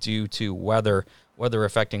 3:00 due to weather. Weather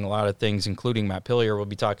affecting a lot of things, including Matt Pillier. We'll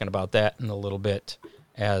be talking about that in a little bit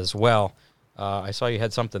as well. I saw you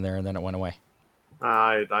had something there, and then it went away.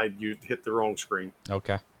 You hit the wrong screen.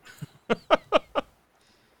 Okay.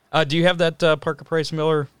 Do you have that Parker Price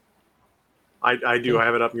Miller I do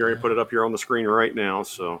have it up here. I put it up here on the screen right now.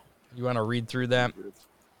 So you want to read through that?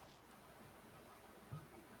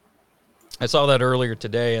 I saw that earlier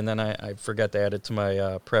today, and then I forgot to add it to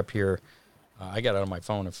my prep here. I got it on my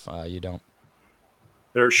phone if you don't.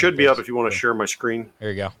 There should be up if you want to share my screen.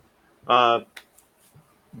 There you go.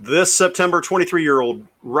 This September, 23-year-old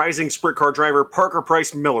rising sprint car driver Parker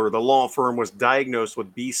Price Miller, the law firm, was diagnosed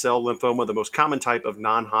with B-cell lymphoma, the most common type of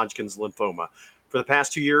non-Hodgkin's lymphoma. For the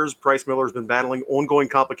past 2 years, Price Miller has been battling ongoing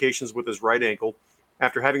complications with his right ankle.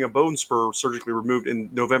 After having a bone spur surgically removed in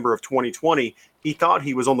November of 2020, he thought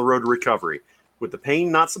he was on the road to recovery. With the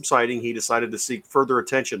pain not subsiding, he decided to seek further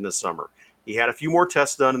attention this summer. He had a few more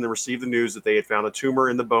tests done and then received the news that they had found a tumor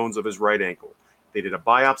in the bones of his right ankle. They did a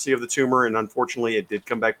biopsy of the tumor, and unfortunately, it did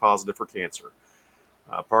come back positive for cancer.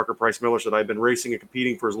 Parker Price Miller said, "I've been racing and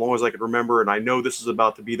competing for as long as I could remember, and I know this is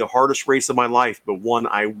about to be the hardest race of my life, but one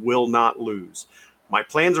I will not lose. My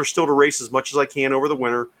plans are still to race as much as I can over the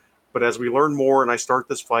winter, but as we learn more and I start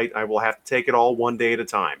this fight, I will have to take it all one day at a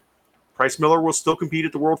time." Price Miller will still compete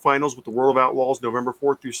at the World Finals with the World of Outlaws November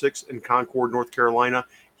 4th through 6th in Concord, North Carolina.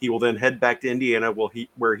 He will then head back to Indiana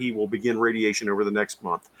where he will begin radiation over the next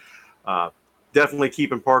month. Definitely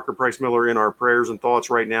keeping Parker Price Miller in our prayers and thoughts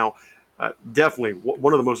right now. Definitely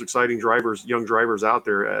one of the most exciting young drivers out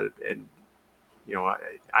there. And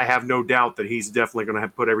I have no doubt that he's definitely going to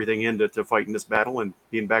have put everything into fighting this battle and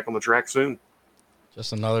being back on the track soon.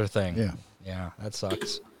 Just another thing. Yeah, that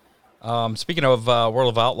sucks. Speaking of World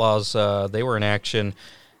of Outlaws, they were in action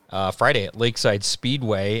Friday at Lakeside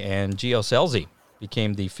Speedway, and Gio Scelzi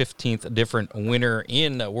became the 15th different winner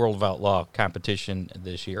in World of Outlaw competition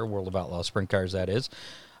this year, World of Outlaw sprint cars, that is.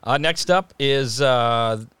 Next up is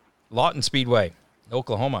Lawton Speedway,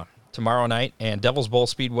 Oklahoma, tomorrow night, and Devil's Bowl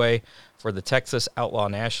Speedway for the Texas Outlaw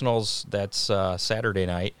Nationals. That's Saturday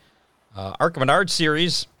night. ARCA Menard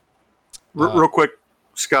Series. Real quick,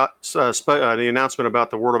 Scott, the announcement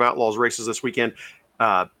about the World of Outlaws races this weekend.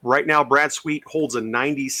 Right now, Brad Sweet holds a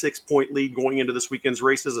 96-point lead going into this weekend's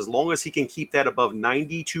races. As long as he can keep that above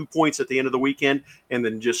 92 points at the end of the weekend and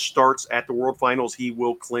then just starts at the World Finals, he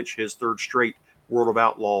will clinch his third straight World of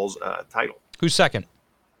Outlaws title. Who's second?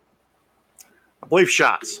 I believe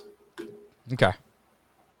Schatz. Okay.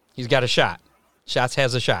 He's got a shot. Schatz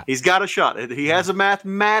has a shot. He's got a shot. He has a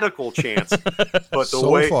mathematical chance. But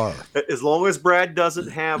far, as long as Brad doesn't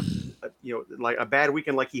have, like a bad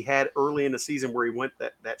weekend like he had early in the season where he went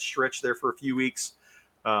that stretch there for a few weeks,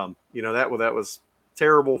 that was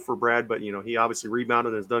terrible for Brad. But he obviously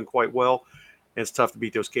rebounded and has done quite well. And it's tough to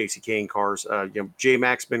beat those Casey Kane cars.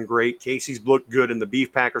 J-Mac's been great. Casey's looked good in the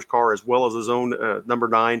Beef Packers car as well as his own number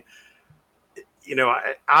 9.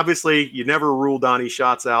 Obviously, you never rule Donnie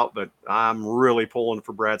Schatz out, but I'm really pulling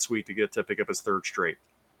for Brad Sweet to pick up his third straight.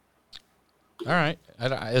 All right.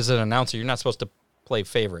 As an announcer, you're not supposed to play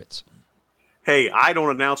favorites. Hey, I don't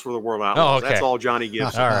announce for the World Outlaws. Oh, okay. That's all Johnny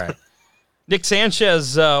gives. All right. Nick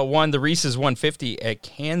Sanchez won the Reese's 150 at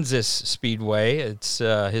Kansas Speedway. It's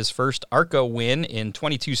his first ARCA win in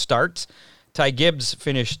 22 starts. Ty Gibbs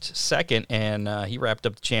finished second, and he wrapped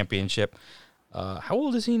up the championship. How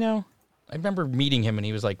old is he now? I remember meeting him, and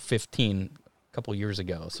he was like 15 a couple years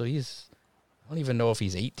ago. So I don't even know if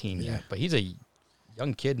he's 18 yet, but he's a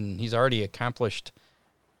young kid, and he's already accomplished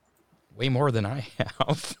way more than I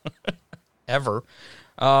have ever.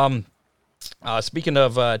 Speaking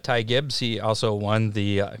of Ty Gibbs, he also won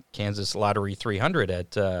the Kansas Lottery 300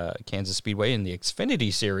 at Kansas Speedway in the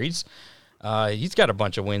Xfinity Series. He's got a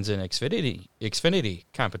bunch of wins in Xfinity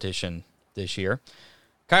competition this year.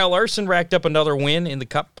 Kyle Larson racked up another win in the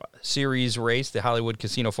Cup Series race, the Hollywood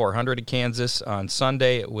Casino 400 at Kansas on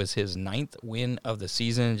Sunday. It was his 9th win of the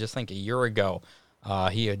season. Just think a year ago,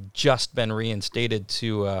 he had just been reinstated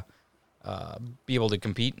to be able to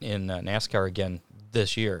compete in NASCAR again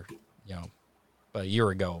this year, a year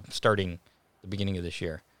ago, starting the beginning of this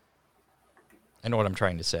year. I know what I'm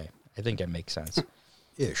trying to say. I think that makes sense.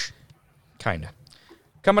 Ish. Kind of.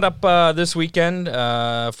 Coming up this weekend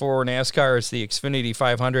for NASCAR is the Xfinity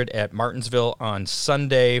 500 at Martinsville on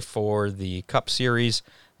Sunday for the Cup Series.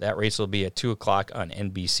 That race will be at 2 o'clock on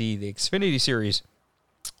NBC. The Xfinity Series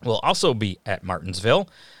will also be at Martinsville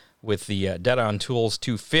with the Dead On Tools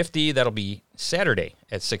 250. That'll be Saturday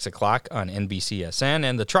at 6 o'clock on NBCSN.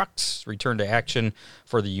 And the trucks return to action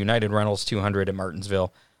for the United Rentals 200 at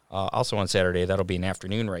Martinsville. Also on Saturday, that'll be an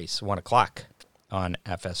afternoon race, 1 o'clock on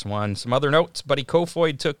FS1. Some other notes. Buddy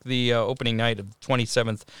Kofoid took the opening night of the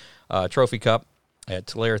 27th Trophy Cup at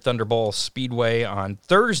Tulare Thunderbolt Speedway on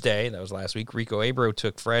Thursday. That was last week. Rico Abro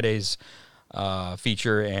took Friday's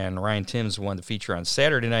feature, and Ryan Timms won the feature on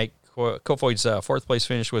Saturday night. Kofoid's fourth place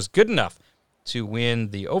finish was good enough to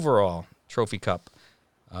win the overall Trophy Cup.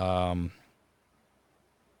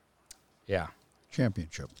 Yeah.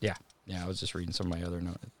 Championship. Yeah. I was just reading some of my other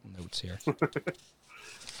notes here.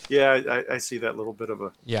 Yeah, I see that little bit of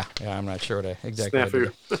a Yeah, I'm not sure what I exactly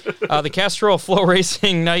snafu. The Castrol Flow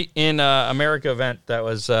Racing Night in America event that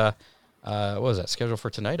was what was that, scheduled for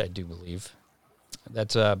tonight, I do believe.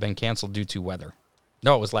 That's been canceled due to weather.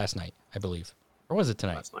 No, it was last night, I believe. Or was it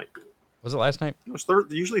tonight? Last night. Was it last night? It was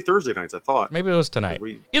usually Thursday nights, I thought. Maybe it was tonight.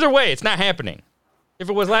 Either way, it's not happening. If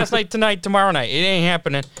it was last night, tonight, tomorrow night, it ain't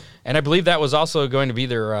happening. And I believe that was also going to be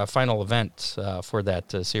their final event for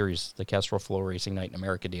that series, the Castrol Flow Racing Night in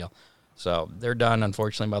America deal. So they're done,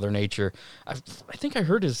 unfortunately, Mother Nature. I think I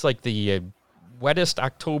heard it's like the wettest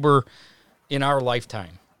October in our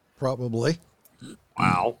lifetime. Probably.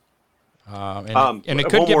 Wow. And it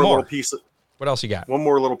could get more. What else you got? One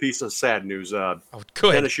more little piece of sad news.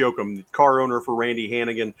 Good. Dennis Yoakum, the car owner for Randy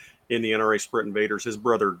Hannigan in the NRA Sprint Invaders, his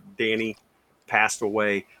brother Danny passed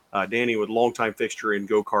away. Danny was a longtime fixture in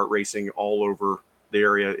go-kart racing all over the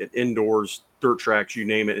area, indoors, dirt tracks, you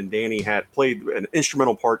name it. And Danny had played an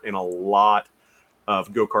instrumental part in a lot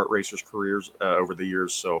of go-kart racers' careers over the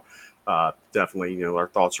years. So definitely, our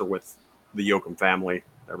thoughts are with the Yoakum family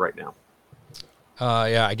right now.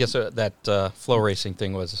 Yeah, I guess that flow racing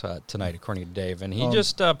thing was tonight, according to Dave, and he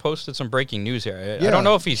just posted some breaking news here. I don't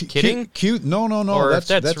know if he's kidding. No. Or if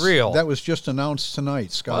that's real. That was just announced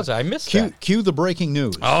tonight, Scott. I missed that. Cue the breaking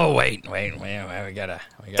news. Oh wait, we gotta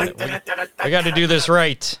do this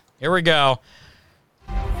right. Here we go.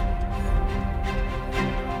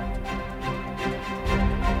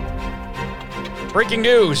 Breaking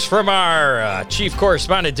news from our chief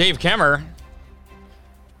correspondent, Dave Kemmer.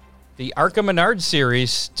 The ARCA Menard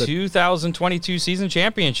Series 2022 season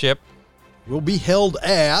championship will be held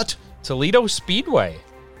at Toledo Speedway.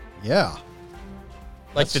 Yeah.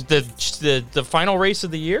 Like the final race of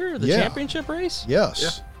the year? The championship race?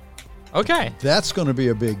 Yes. Yeah. Okay. That's going to be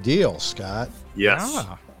a big deal, Scott. Yes.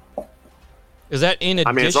 Ah. Is that in addition?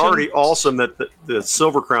 I mean, it's already awesome that the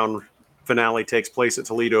Silver Crown finale takes place at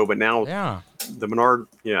Toledo, but now the Menard,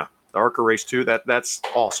 the ARCA race too, that's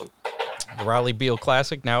awesome. The Raleigh Beal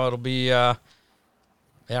Classic. Now it'll be, I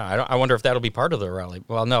wonder if that'll be part of the Raleigh.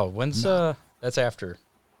 Well, no. When's that's after?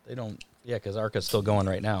 They don't. Yeah, because ARCA's still going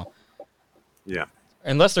right now. Yeah.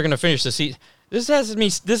 Unless they're going to finish the season. This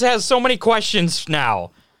has so many questions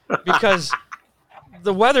now because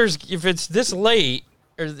the weather's, if it's this late,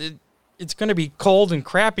 it's going to be cold and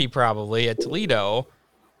crappy probably at Toledo.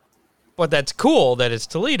 But that's cool that it's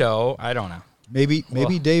Toledo. I don't know. Maybe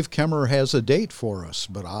Dave Kemmer has a date for us,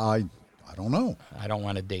 but I don't know. I don't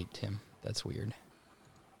want to date him. That's weird.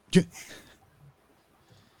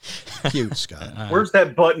 Cute, Scott. Where's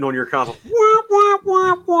that button on your console?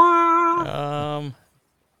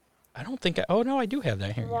 I don't think oh no, I do have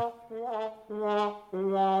that here.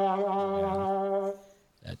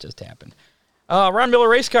 That just happened. Ron Miller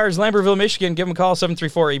Race Cars, Lambertville, Michigan. Give them a call,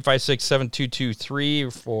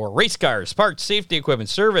 734-856-7223 for race cars, parts, safety equipment,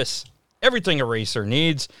 service, everything a racer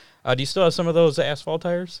needs. Do you still have some of those asphalt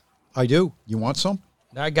tires? I do. You want some?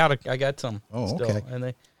 I got some. Oh, still. okay.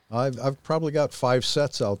 And I've probably got 5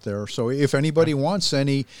 sets out there. So if anybody wants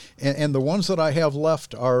any, and the ones that I have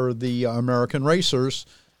left are the American Racers.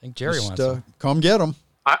 I think Jerry wants them. Come get them.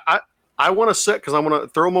 I want to set because I want to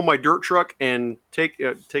throw them on my dirt truck and take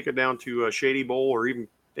it down to Shady Bowl or even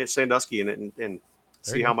at Sandusky and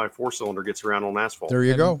see how my 4-cylinder gets around on asphalt. There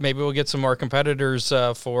you go. Maybe we'll get some more competitors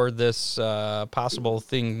for this possible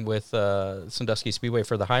thing with Sandusky Speedway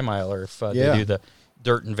for the high miler if they do the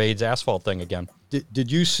dirt invades asphalt thing again.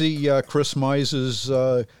 Did you see Chris Mize's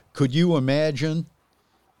Could You Imagine?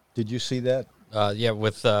 Did you see that?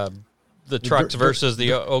 With the trucks versus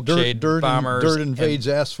the Oakshade Bombers. Dirt invades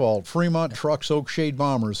asphalt. Fremont Trucks, Oakshade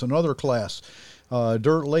Bombers, another class.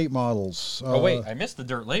 Dirt late models. Wait, I missed the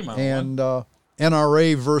dirt late model and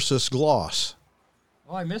NRA versus Gloss.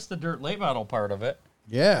 Oh, I missed the dirt late model part of it.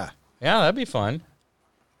 Yeah. Yeah, that'd be fun.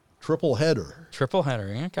 Triple header.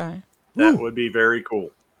 Okay. That would be very cool.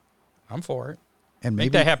 I'm for it. And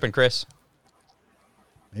make that happen, Chris.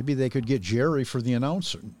 Maybe they could get Jerry for the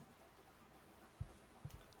announcer.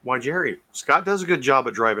 Why, Jerry? Scott does a good job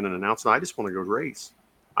at driving an announcer. I just want to go race.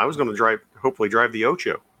 I was going to hopefully drive the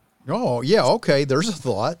Ocho. Oh, yeah, okay. There's a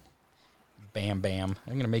thought. Bam Bam.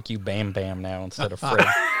 I'm going to make you Bam Bam now instead of Fred.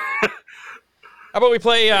 How about we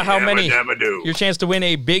play How Many? Your chance to win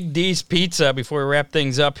a Big D's Pizza before we wrap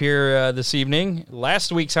things up here this evening.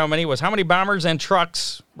 Last week's How Many was how many bombers and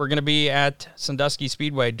trucks were going to be at Sandusky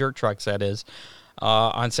Speedway, dirt trucks that is,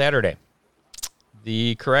 on Saturday.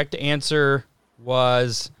 The correct answer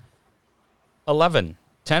was 11.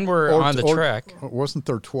 10 were on the track. Wasn't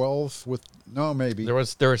there 12 with? No, maybe. There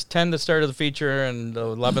was 10 that started the feature, and the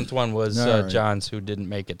 11th one was right. John's, who didn't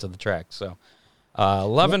make it to the track. So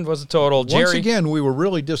 11 was the total. Once again, we were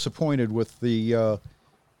really disappointed with the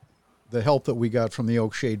help that we got from the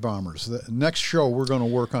Oakshade Bombers. The next show, we're going to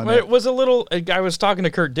work on Well, that. it was a little. I was talking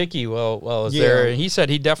to Kurt Dickey while I was there, and he said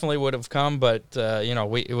he definitely would have come, but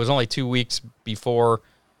it was only 2 weeks before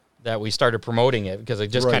that we started promoting it because it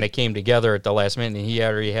just kind of came together at the last minute, and he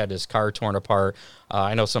already had his car torn apart.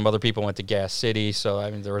 I know some other people went to Gas City, so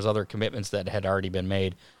I mean there was other commitments that had already been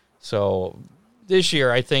made. So this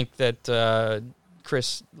year, I think that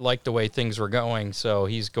Chris liked the way things were going, so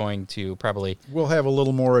he's going to probably. We'll have a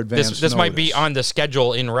little more advance. This might be on the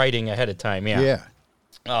schedule in writing ahead of time. Yeah.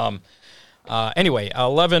 Anyway,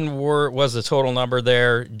 11 was the total number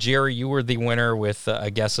there. Jerry, you were the winner with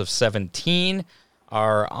a guess of 17.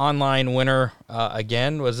 Our online winner,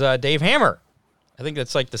 again, was Dave Hammer. I think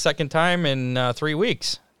that's like the second time in 3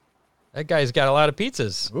 weeks. That guy's got a lot of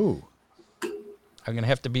pizzas. Ooh. I'm going to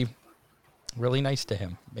have to be really nice to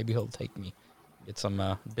him. Maybe he'll take me. Get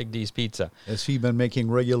some Big D's pizza. Has he been making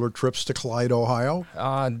regular trips to Clyde, Ohio?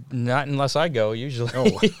 Not unless I go, usually.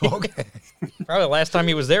 Oh, okay. Probably the last time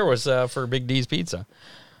he was there was for Big D's pizza.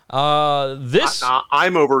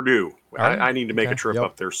 I'm overdue. I need to make a trip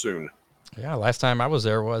up there soon. Yeah, last time I was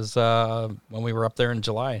there was when we were up there in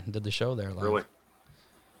July and did the show there. Really?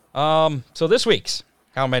 So this week's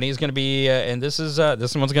how many is going to be, and this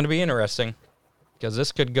one's going to be interesting because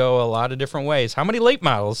this could go a lot of different ways. How many late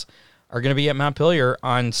models are going to be at Montpelier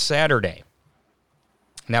on Saturday?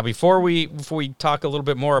 Now, before we talk a little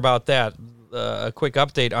bit more about that, a quick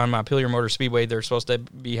update on Montpelier Motor Speedway. They're supposed to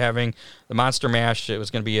be having the Monster Mash. It was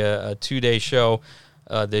going to be a 2-day show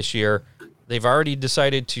this year. They've already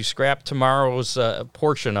decided to scrap tomorrow's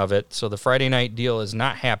portion of it, so the Friday night deal is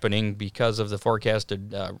not happening because of the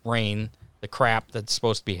forecasted rain, the crap that's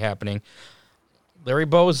supposed to be happening. Larry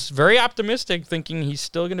Bowe's very optimistic, thinking he's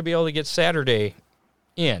still going to be able to get Saturday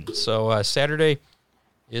in. So Saturday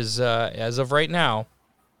is, as of right now,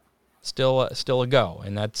 still a go,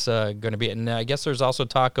 and that's going to be it. And I guess there's also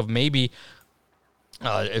talk of maybe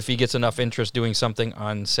if he gets enough interest doing something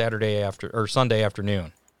on Sunday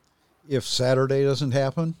afternoon. If Saturday doesn't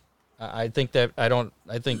happen? I think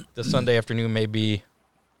the Sunday afternoon may be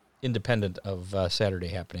independent of Saturday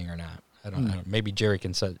happening or not. I don't know. Maybe Jerry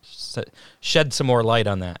can shed some more light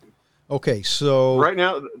on that. Okay, so right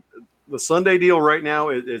now, the Sunday deal right now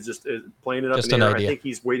is just playing it up just in the air. Idea. I think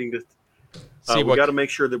he's waiting to. We got to make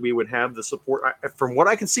sure that we would have the support. From what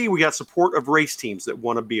I can see, we got support of race teams that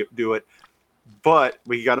want to do it, but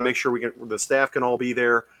we got to make sure the staff can all be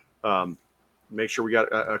there. Make sure we got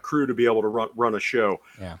a crew to be able to run a show.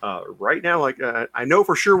 Yeah. Right now, I know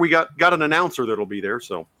for sure we got an announcer that'll be there,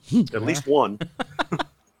 so at least one.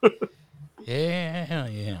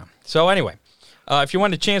 Yeah. So anyway, if you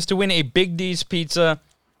want a chance to win a Big D's pizza,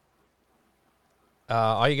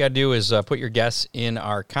 all you got to do is put your guess in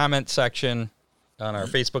our comment section on our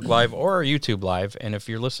Facebook Live or our YouTube Live. And if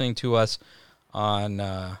you're listening to us on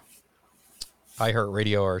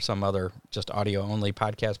iHeartRadio or some other just audio-only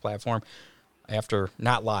podcast platform,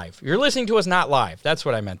 not live. You're listening to us not live. That's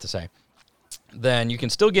what I meant to say. Then you can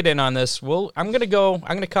still get in on this. I'm going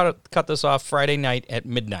to cut this off Friday night at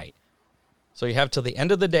midnight. So you have till the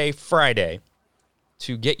end of the day, Friday,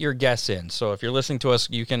 to get your guess in. So if you're listening to us,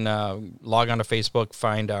 you can log on to Facebook,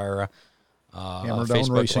 find our Hammer Down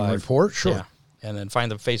Facebook Racing Live Report. Sure. Yeah. And then find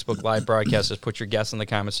the Facebook Live broadcast. Just put your guess in the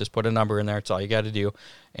comments. Just put a number in there. That's all you got to do.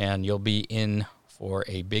 And you'll be in for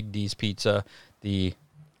a Big D's pizza. The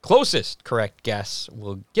closest correct guess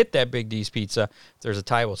will get that Big D's pizza. If there's a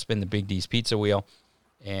tie, we'll spin the Big D's pizza wheel.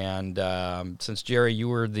 And since, Jerry, you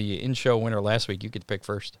were the in-show winner last week, you could pick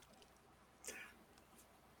first.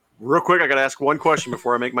 Real quick, I got to ask one question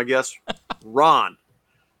before I make my guess. Ron,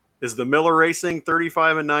 is the Miller Racing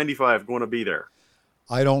 35 and 95 going to be there?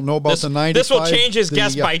 I don't know about the 95. This will change his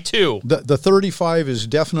guess by 2. The 35 is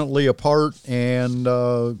definitely a part, and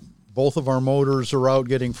both of our motors are out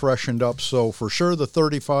getting freshened up, so for sure the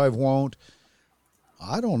 35 won't.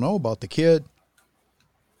 I don't know about the kid.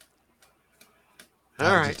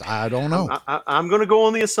 All right. I don't know. I'm going to go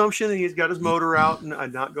on the assumption that he's got his motor out and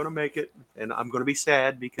I'm not going to make it. And I'm going to be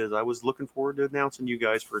sad because I was looking forward to announcing you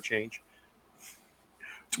guys for a change.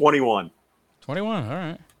 21. 21, all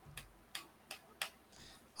right.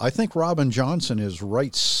 I think Robin Johnson is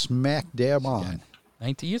right smack dab on.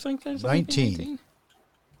 19, you think there's 19?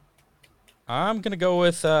 I'm going to go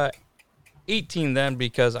with 18 then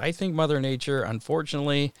because I think Mother Nature,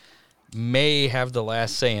 unfortunately, may have the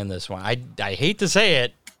last say in this one. I hate to say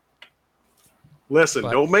it. Listen,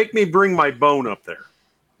 don't make me bring my bone up there.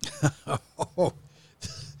 Oh,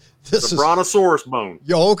 this the brontosaurus bone.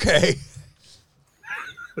 Yeah, okay.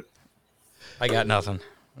 I got nothing.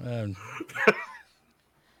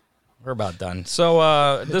 We're about done.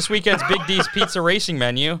 So this weekend's Big D's Pizza Racing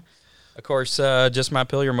menu. Of course, just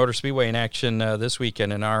Montpelier Motor Speedway in action this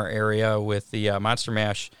weekend in our area with the Monster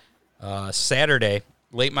Mash Saturday.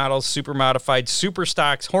 Late models, super modified, super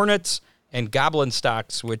stocks, Hornets, and Goblin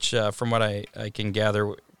stocks, which from what I can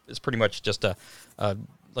gather is pretty much just a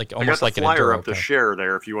like almost like an flyer enduro up to car. share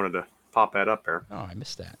there if you wanted to pop that up there. Oh, I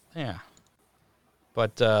missed that. Yeah.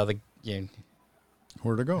 But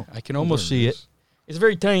Where'd it go? I can almost see it. It's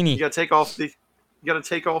very tiny. You got to take off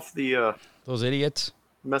the Those idiots.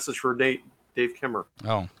 message for Dave Kimmer.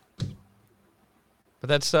 Oh. But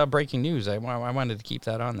that's breaking news. I wanted to keep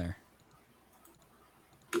that on there.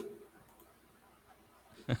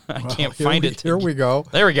 I can't find it. Here we go.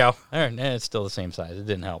 There we go. It's still the same size. It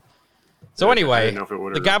didn't help. So anyway,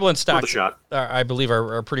 the Goblin stocks, I believe,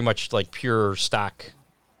 are pretty much like pure stock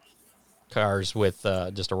cars with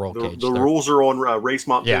just a roll cage. The rules are on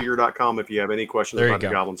racemontpelier.com if you have any questions about the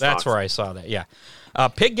Goblin stocks. That's where I saw that, yeah.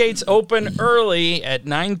 Pit gates open early at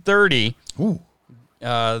 9:30. Ooh.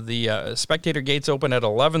 The spectator gates open at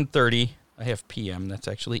 11:30. I have p.m. That's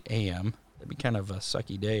actually a.m. That'd be kind of a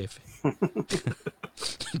sucky day if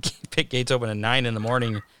pit gates open at 9 in the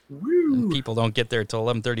morning. People don't get there till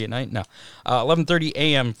 11:30 at night. No, 11:30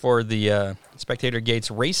 a.m. for the spectator gates.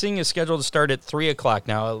 Racing is scheduled to start at 3 o'clock.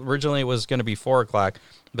 Now, originally it was going to be 4 o'clock,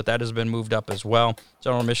 but that has been moved up as well.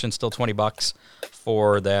 General admission still $20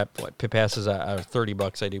 for that. Pit passes are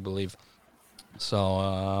 $30, I do believe. So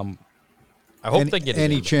I hope they get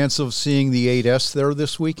any chance of seeing the 8S there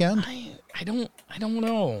this weekend. I don't know.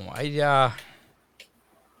 I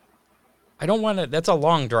don't want to. That's a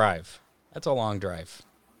long drive.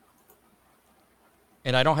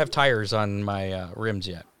 And I don't have tires on my rims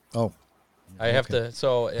yet. Oh, I have to.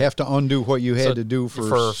 So have to undo what you had to do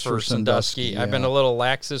for Sandusky. Yeah. I've been a little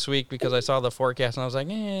lax this week because I saw the forecast and I was like,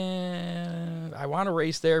 I want to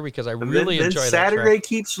race there because I really enjoy that Saturday track.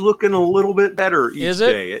 keeps looking a little bit better each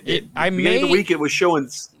day. Beginning of the week it was showing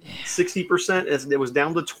 60%. It was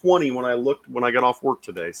down to 20 when I got off work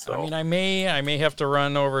today. So I mean, I may have to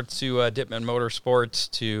run over to Dittman Motorsports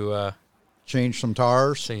to change some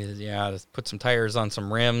tires. To put some tires on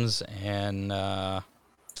some rims and.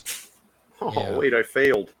 Wait, I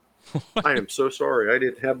failed. I am so sorry. I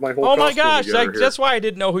didn't have my whole Oh, my gosh. together That's why I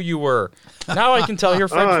didn't know who you were. Now I can tell you're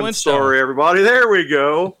Fred I'm Flintstone. sorry, everybody. There we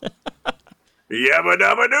go. Yabba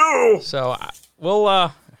dabba doo. So,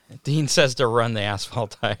 Dean says to run the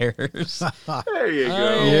asphalt tires. There you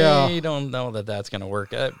go. I don't know that that's going to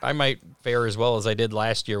work. I might fare as well as I did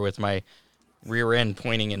last year with my rear end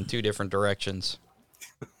pointing in two different directions.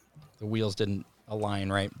 The wheels didn't align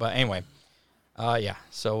right. But anyway.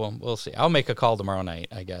 So we'll see. I'll make a call tomorrow night,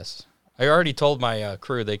 I guess. I already told my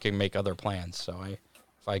crew they can make other plans, so if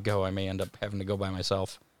I go, I may end up having to go by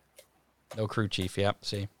myself. No crew chief, yep,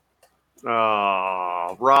 see.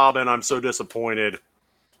 Oh, Robin, I'm so disappointed.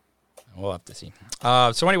 We'll have to see.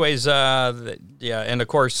 So anyways, and of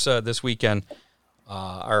course, this weekend,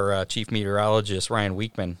 our chief meteorologist, Ryan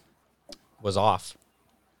Weekman, was off.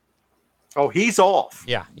 Oh, he's off.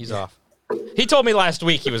 Yeah, he's off. He told me last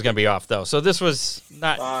week he was going to be off, though. So this was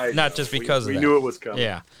not just because of that. We knew it was coming.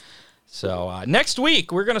 Yeah. So next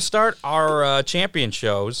week, we're going to start our champion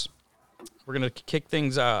shows. We're going to kick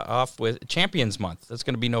things off with Champions Month. That's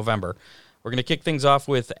going to be November. We're going to kick things off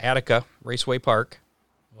with Attica Raceway Park.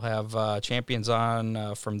 We'll have champions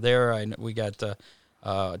on from there. We got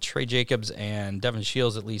Trey Jacobs and Devin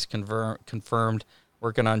Shields at least confirmed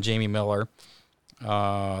working on Jamie Miller.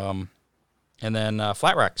 And then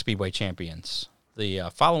Flat Rock Speedway Champions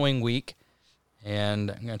the following week.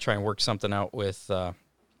 And I'm going to try and work something out with,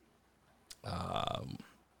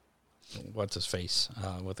 what's his face,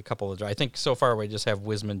 with a couple of, I think so far we just have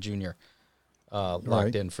Wisman Jr.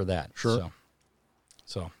 Locked in for that. Sure.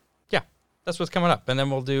 So, yeah, that's what's coming up. And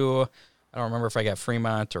then we'll do, I don't remember if I got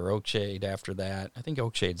Fremont or Oakshade after that. I think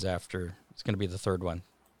Oakshade's after. It's going to be the third one,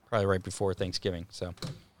 probably right before Thanksgiving. So.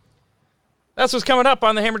 That's what's coming up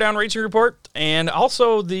on the Hammer Down Racing Report. And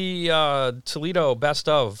also the Toledo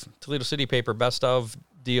City Paper Best of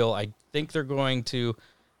deal. I think they're going to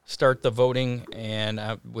start the voting, and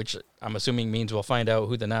which I'm assuming means we'll find out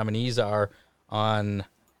who the nominees are on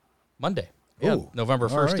Monday. Yeah, Ooh, November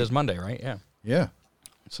 1st right. is Monday, right? Yeah. Yeah.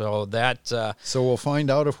 So that... so we'll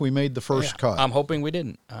find out if we made the first cut. I'm hoping we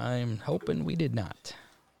didn't. I'm hoping we did not.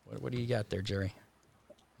 What do you got there, Jerry?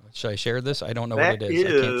 Should I share this? I don't know what it is. I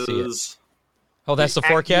can't see it. Oh, that's the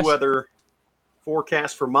forecast? Weather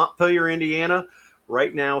forecast for Montpelier, Indiana.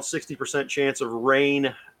 Right now, 60% chance of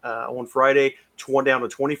rain on Friday, down to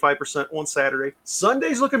 25% on Saturday.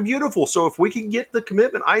 Sunday's looking beautiful. So if we can get the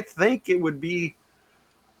commitment, I think it would be,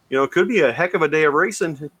 it could be a heck of a day of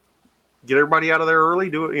racing. Get everybody out of there early,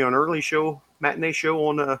 do it, an early show, matinee show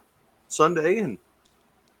on Sunday. And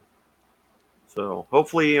so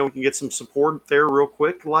hopefully we can get some support there real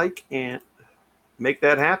quick, and make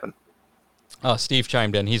that happen. Oh, Steve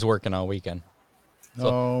chimed in. He's working all weekend.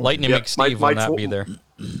 So Lightning McSteve will not be there.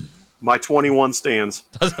 My 21 stands.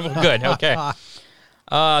 Good. Okay.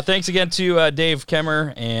 Thanks again to Dave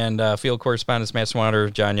Kemmer and field correspondents Matt Swatter,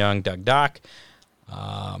 John Young, Doug Dock.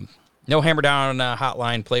 No Hammer Down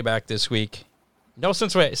hotline playback this week. No,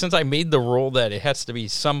 since I made the rule that it has to be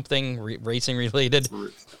something racing related,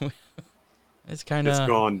 it's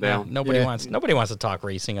gone down. Nobody wants to talk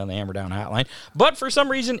racing on the Hammer Down hotline. But for some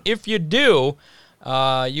reason, if you do,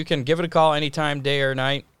 you can give it a call anytime, day or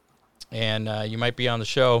night. And you might be on the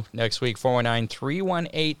show next week,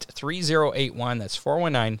 419-318-3081. That's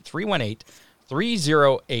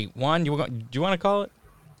 419-318-3081. Do you want to call it?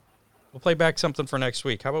 We'll play back something for next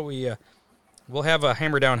week. How about we'll have a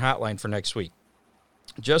Hammer Down hotline for next week,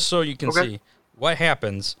 just so you can see what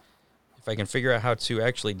happens if I can figure out how to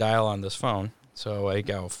actually dial on this phone. So I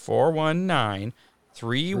go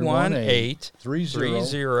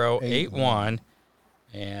 419-318-3081,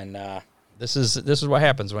 and This is what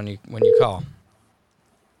happens when you call.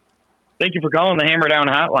 Thank you for calling the Hammer Down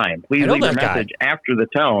hotline. Please leave your message after the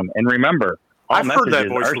tone. And remember, all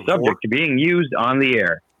messages are subject to being used on the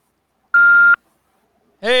air.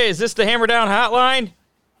 Hey, is this the Hammer Down hotline?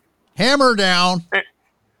 Hammer Down. Hey,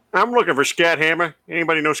 I'm looking for Scott Hammer.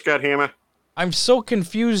 Anybody know Scott Hammer? I'm so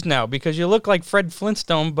confused now because you look like Fred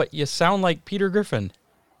Flintstone, but you sound like Peter Griffin.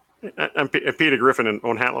 I'm Peter Griffin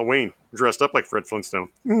on Halloween, dressed up like Fred Flintstone.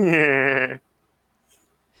 Yeah.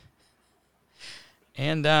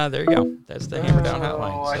 And there you go. That's the Hammer Down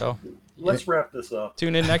hotline. So let's wrap this up.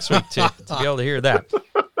 Tune in next week to be able to hear that.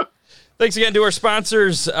 Thanks again to our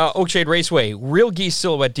sponsors, Oakshade Raceway, Real Geese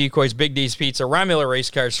Silhouette Decoys, Big D's Pizza, Ron Miller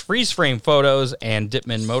Race Cars, Freeze Frame Photos, and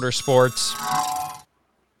Dittman Motorsports.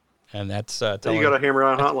 And that's telling you got a Hammer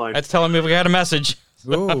Down hotline. That's telling me we got a message.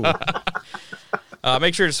 Ooh.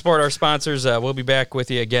 Make sure to support our sponsors. We'll be back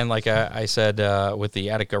with you again, like I said, with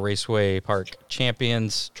the Attica Raceway Park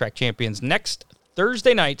track champions, next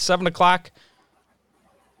Thursday night, 7 o'clock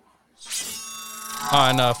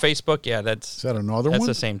on Facebook. Yeah, is that another one? That's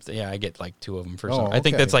the same thing. Yeah, I get like two of them for some. I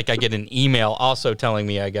think that's like I get an email also telling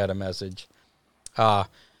me I got a message.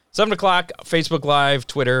 7 o'clock, Facebook Live,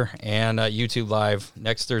 Twitter, and YouTube Live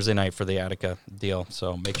next Thursday night for the Attica deal.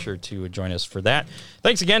 So make sure to join us for that.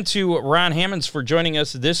 Thanks again to Ron Hammons for joining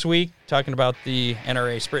us this week, talking about the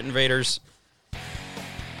NRA Sprint Invaders.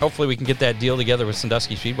 Hopefully we can get that deal together with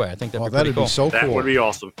Sandusky Speedway. I think that'd be pretty cool. Be so cool. That would be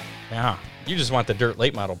awesome. Yeah, you just want the dirt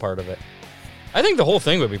late model part of it. I think the whole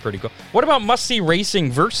thing would be pretty cool. What about Must See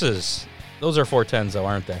Racing versus? Those are 410s, though,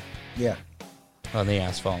 aren't they? Yeah. On the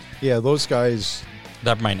asphalt. Yeah, those guys.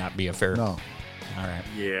 That might not be a fair. No. All right.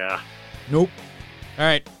 Yeah. Nope. All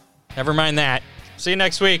right. Never mind that. See you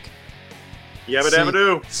next week. Yabba dabba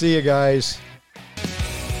doo. See you guys.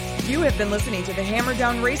 You have been listening to the Hammer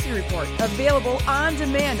Down Racing Report, available on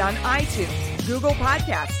demand on iTunes, Google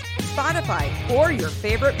Podcasts, Spotify, or your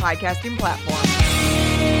favorite podcasting platform.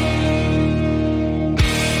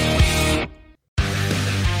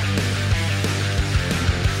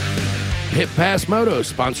 Pit Pass Moto,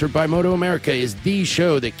 sponsored by Moto America, is the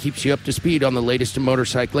show that keeps you up to speed on the latest in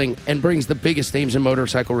motorcycling and brings the biggest names in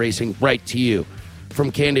motorcycle racing right to you. From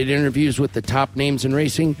candid interviews with the top names in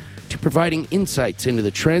racing to providing insights into the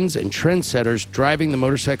trends and trendsetters driving the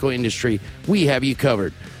motorcycle industry, we have you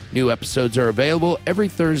covered. New episodes are available every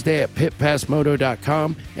Thursday at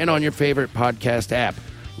pitpassmoto.com and on your favorite podcast app.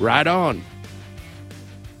 Ride on!